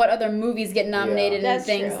depends on what other movies get nominated That's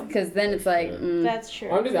and things. true. Because then it's like, That's true.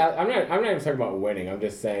 I'm not even talking about winning. I'm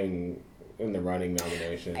just saying in the running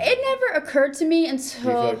nomination. it never occurred to me feel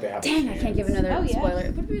until. like they have a Dang, I can't give chance? another Oh, yeah. spoiler.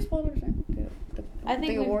 Would it be a spoiler? I think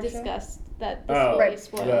big we've award show? discussed that this Oh, will Right. be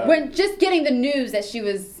spoiled. the- When just getting the news that she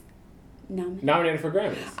was nominated. Nominated for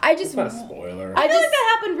Grammys. I just- It's not a spoiler. I feel just- like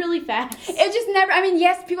that happened really fast. It just never. I mean,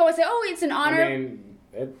 yes, people always say, "Oh, it's an honor." I mean,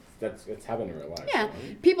 it's happened in real life. Yeah, so.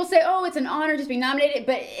 people say, "Oh, it's an honor just being nominated,"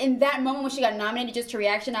 but in that moment when she got nominated, just her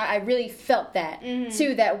reaction, I really felt that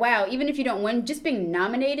too. That wow, even if you don't win, just being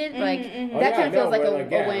nominated, like Oh, that yeah, kind of feels no, like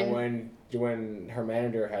but, a win. When her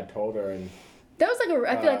manager had told her and That was like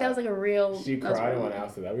I feel like that was like a real. she that was cried and real. went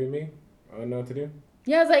out, so that would be me. I don't know what to do.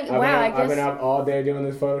 Yeah, I was like, wow, I I've been guess. out all day doing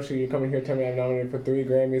this photo shoot. You come in here, tell me I'm nominated for 3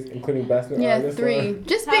 Grammys, including Best Yeah, Artist. 3.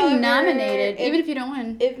 Just However, being nominated, if- even if you don't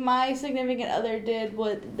win. If my significant other did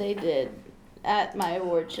what they did at my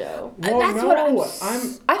award show, Well, That's no, what I'm.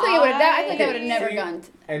 I think it would. I think that would have never See, gone.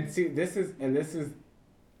 And see, this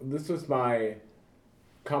was my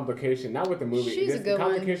complication, not with the movie. She's a this good one.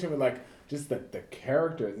 complication with like just the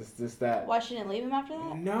characters. It's just that. why she didn't leave him after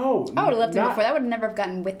that? No, I would have left him not- before. That would have never have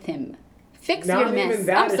gotten with him. Fix Not your even mess.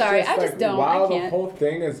 that. I'm it's sorry. Just I like, just don't. While I the can't. whole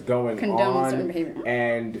thing is going condone certain on, behavior.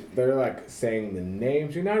 and they're like saying the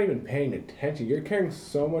names, you're not even paying attention. You're caring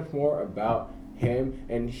so much more about him,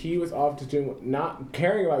 and he was off to doing not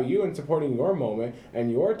caring about you and supporting your moment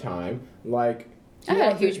and your time. Like I had a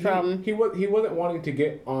wanted- huge problem. He wasn't wanting to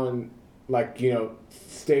get on like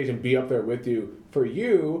stage and be up there with you for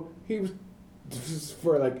you. He was just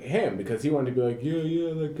for like him because he wanted to be like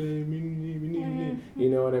like you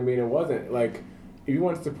know what I mean. It wasn't like if you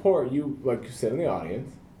want support, you like you sit in the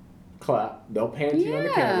audience, clap, they'll pan to you on the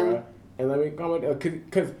Yeah. camera, and let me comment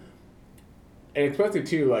because and especially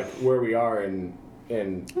too like where we are in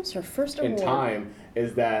That was her first award. in time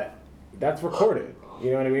is that that's recorded.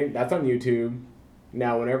 You know what I mean? That's on YouTube.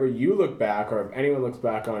 Now, whenever you look back, or if anyone looks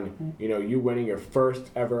back on, you winning your first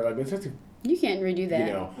ever, like, it's just, You can't redo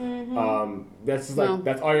that. that's just like, No.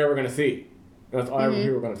 that's all you're ever going to see. That's all ever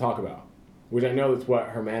people are going to talk about. Which I know that's what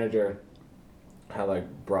her manager had, like,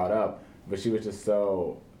 brought up. But she was just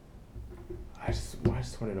so, I just want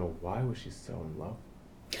to know, why was she so in love?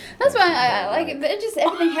 That's why I like it. It just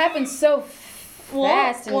everything happens so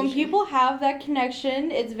fast. and when people have that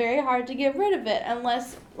connection, it's very hard to get rid of it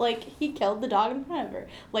unless, like, he killed the dog in front of her.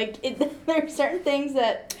 Like, there are certain things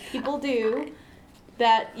that people do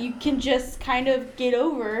that you can just kind of get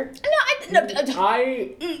over.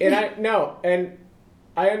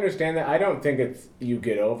 I understand that. I don't think it's you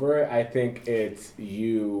get over it. I think it's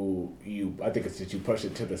you. I think it's that you push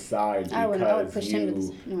it to the side I would push him to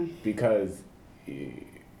the no. because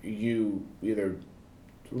you either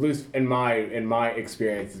lose in my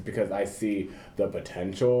experience is because I see the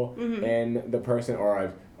potential in the person,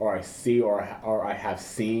 or I have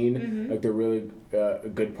seen like the really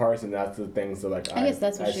good parts, and that's the things that like I guess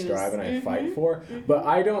that's what I she strive was- and I fight for. But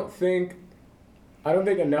I don't think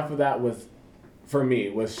enough of that was for me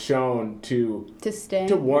was shown to stay.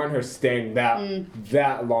 warrant her staying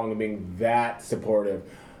that long and being that supportive.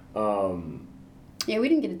 Yeah, we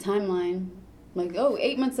didn't get a timeline. Like,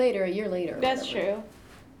 8 months later, a year later. or That's whatever. true.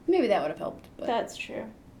 Maybe that would have helped. But That's true.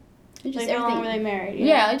 it just Like, how long were they everything. married?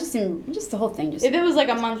 Yeah, it just seemed, just the whole thing just. If it was like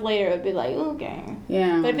a month later, it would be like, okay.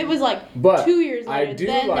 Yeah. But if it was like But 2 years I later, do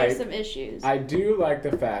then like- there's some issues. I do like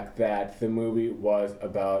the fact that the movie was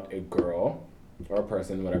about a girl or a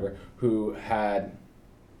person, whatever, who had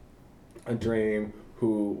a dream,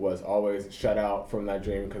 who was always shut out from that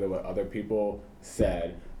dream because of what other people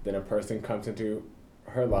said. Then a person comes into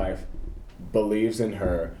her life, believes in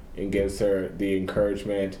her, and gives her the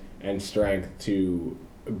encouragement and strength to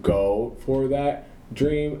go for that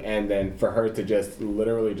dream. And then for her to just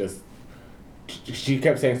literally just, she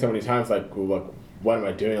kept saying so many times, like, look, what am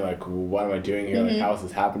I doing? Like, what am I doing here? Like, how is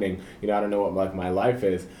this happening? You know, I don't know what like my life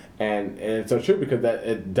is. And it's so true because that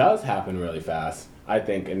it does happen really fast, I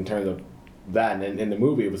think, in terms of that. And in the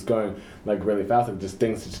movie, it was going like really fast. Like, just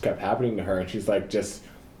things just kept happening to her. And she's like, just,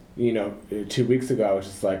 you know, 2 weeks ago, I was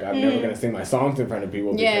just like, I'm never going to sing my songs in front of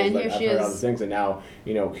people because Yeah, and like, here I've she heard all is. these things. And now,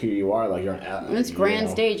 you know, here you are, like, you're on It's grand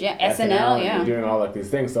stage, yeah. SNL, and yeah. you're doing all like these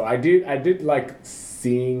things. So I did like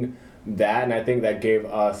seeing that, and I think that gave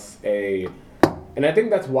us and I think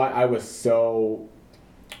that's why I was so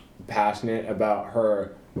passionate about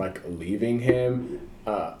her like leaving him.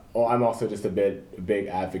 Well, I'm also just a big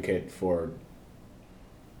advocate for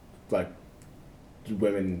like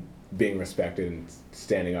women being respected and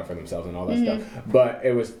standing up for themselves and all that stuff. But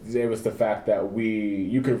it was the fact that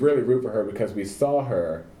you could really root for her because we saw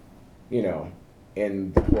her, you know,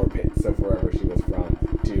 in the poor pits of wherever she was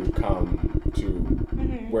from to come to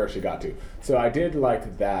where she got to. So I did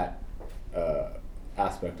like that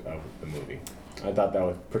aspect of the movie. I thought that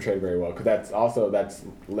was portrayed very well because that's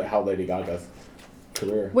how Lady Gaga's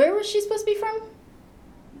career. Where was she supposed to be from?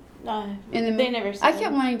 In the they never said. I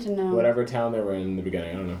kept wanting to know. Whatever town they were in the beginning,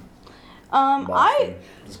 I don't know. I Boston.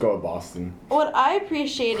 Just go with Boston. what I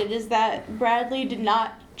appreciated is that Bradley did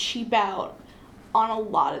not cheap out on a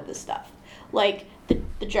lot of the stuff. Like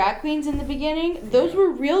the drag queens in the beginning, those were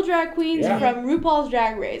real drag queens Yeah. from RuPaul's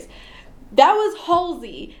Drag Race. That was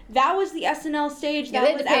Halsey. That was the SNL stage. Yeah, That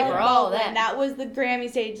they had was to pay Alec for all of Baldwin. that. That was the Grammy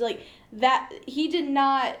stage. Like that, he did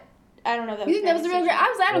not. I don't know. That You think that was the real? Grammy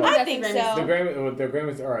stage. I don't I that's think the Grammys. so. The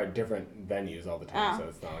Grammys are at different venues all the time, Oh. so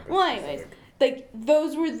it's not like a Well, anyways, specific- like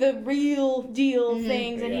those were the real deal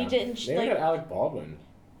things, and Yeah. he didn't They like. got Alec Baldwin.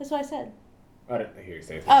 That's what I said. I didn't hear you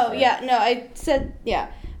say something. Oh Sorry. yeah, no, I said yeah,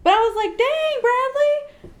 but I was like, dang,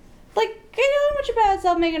 Bradley, like get on with your bad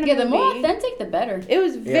self making a Yeah, movie. the more authentic, the better. It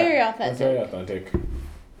was Yeah, very It's authentic. very authentic.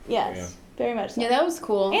 Yes, Yeah. very much so. Yeah, that was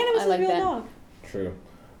cool. and it was I a like real that. dog. True.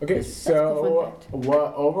 Okay, a cool so fun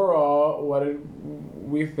what did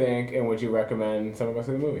we think, and would you recommend some of us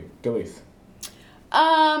in the movie? Delise.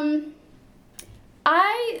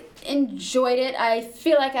 I enjoyed it. I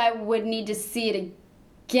feel like I would need to see it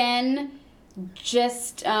again,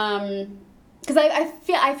 just because I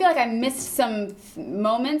feel like I missed some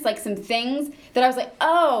moments, like some things that I was like,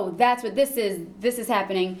 oh, that's what this is. This is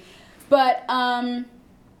happening, but I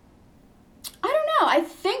don't know.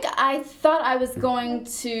 I thought I was going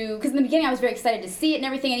to, because in the beginning I was very excited to see it and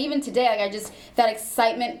everything, and even today, like that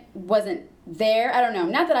excitement wasn't there. I don't know.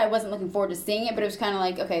 Not that I wasn't looking forward to seeing it, but it was kind of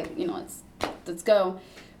like, okay, you know, let's go.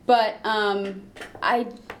 But I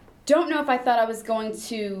don't know if I thought I was going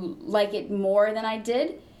to like it more than I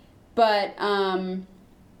did, but I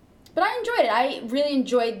enjoyed it. I really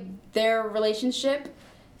enjoyed their relationship.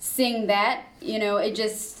 Seeing that, you know, I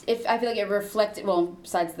feel like it reflected, well,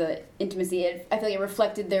 besides the intimacy, I feel like it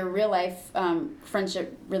reflected their real life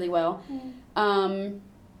friendship really well. And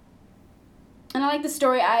I like the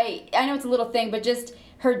story. I know it's a little thing, but just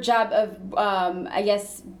her job of, I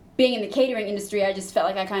guess, being in the catering industry, I just felt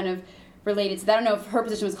like I kind of related to that. I don't know if her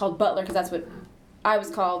position was called butler, because that's what I was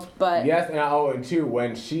called, but... Yes, and too,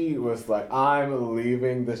 when she was like, I'm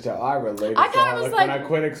leaving this job, I related I to kinda her. was When like- I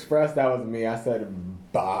quit Express, that was me. I said,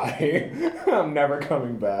 bye. I'm never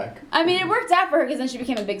coming back. I mean, it worked out for her because then she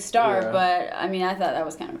became a big star, Yeah. but, I mean, I thought that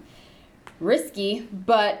was kind of risky,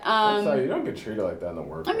 but... I'm sorry, you don't get treated like that in the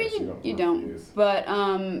workplace. I mean, you refuse. don't. But,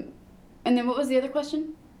 and then what was the other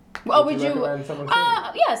question? Oh, would you... recommend someone see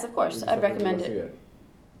it? Yes, of course. I'd recommend it.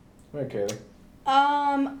 Right, Kaylee.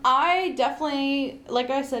 I definitely, like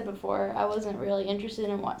I said before, I wasn't really interested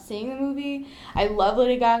in seeing the movie. I love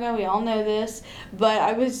Lady Gaga, we all know this, but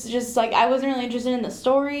I was just like, I wasn't really interested in the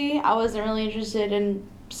story. I wasn't really interested in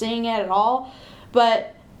seeing it at all,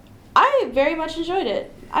 but I very much enjoyed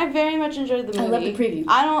it. I very much enjoyed the movie. I love the preview.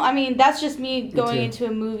 I mean, that's just me going too. into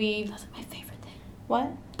a movie. That's my favorite thing. What?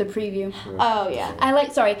 The preview. Oh, yeah. I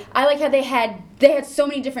like how they had so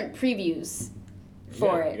many different previews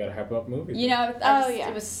for Yeah, it. You gotta hype up movies. You know, yeah.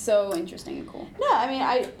 it was so interesting and cool. No, I mean,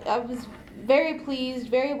 I was very pleased,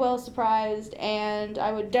 very well surprised, and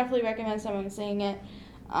I would definitely recommend someone seeing it.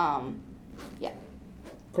 Yeah.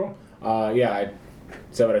 Cool. Yeah, I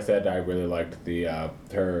said what I said. I really liked the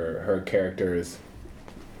her character's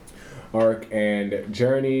arc and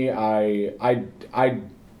journey. I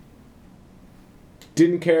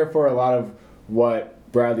didn't care for a lot of what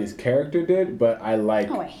Bradley's character did, but I like.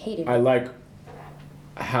 Oh, I hated I it. like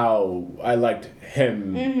how I liked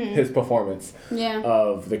him, his performance Yeah.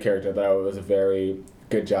 of the character. That was a very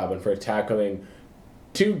good job, and for tackling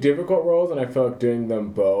two difficult roles, and I feel like doing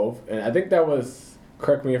them both. And I think that was,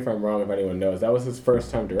 correct me if I'm wrong, if anyone knows, that was his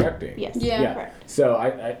first time directing. Yes. Yeah. Correct. So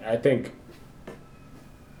I think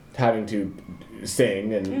having to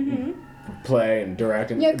sing and play and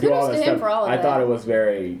direct and Yeah, do all kudos that to him stuff, for all of I that. thought it was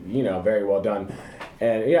very, very well done.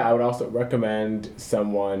 And yeah, I would also recommend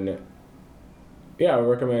someone. Yeah, I would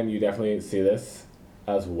recommend you definitely see this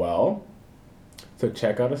as well. So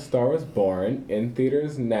check out A Star Was Born in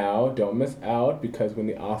theaters now. Don't miss out because when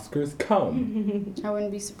the Oscars come. I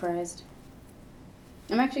wouldn't be surprised.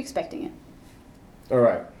 I'm actually expecting it. All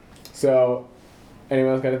right. So,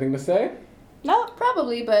 anyone else got anything to say? No.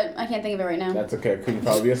 Probably, but I can't think of it right now. That's okay. Could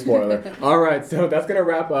probably be a spoiler. All right. So that's gonna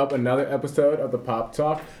wrap up another episode of the Pop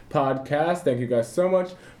Talk podcast. Thank you guys so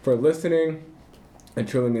much for listening. It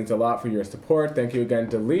truly means a lot for your support. Thank you again,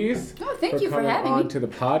 Delise. Oh, thank you for coming having on me. to the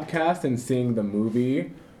podcast and seeing the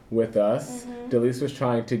movie with us. Delise was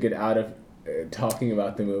trying to get out of talking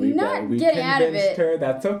about the movie, Not but we getting out of convinced it. her.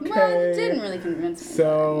 That's okay. Well, it didn't really convince me.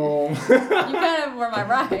 So You kind of were my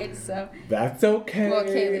ride, so. that's okay. Well,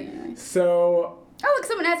 Kaylee, anyway. So Oh, look,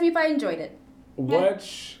 someone asked me if I enjoyed it.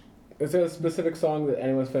 is there a specific song that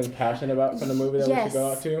anyone's feeling passionate about from the movie that we should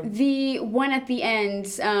go out to? The one at the end.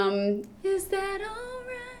 Is that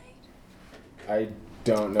alright? I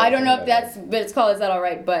don't know. I don't know if that's, but it's called Is That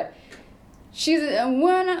Alright? But she's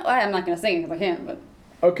one. I'm not gonna sing it because I can't, but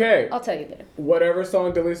Okay. I'll tell you later. Whatever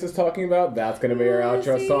song Delise is talking about, that's gonna be our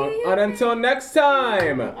outro song. And until next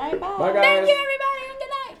time. All right, bye. Bye guys. Thank you, everybody, and good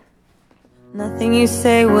night. Nothing you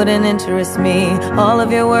say wouldn't interest me. All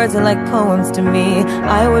of your words are like poems to me.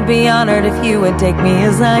 I would be honored if you would take me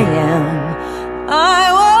as I am.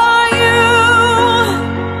 I want you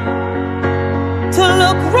to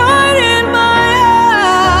look right in my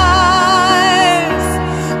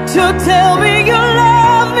eyes, to tell me you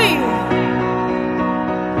love me,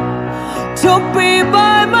 to be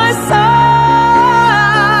by my side.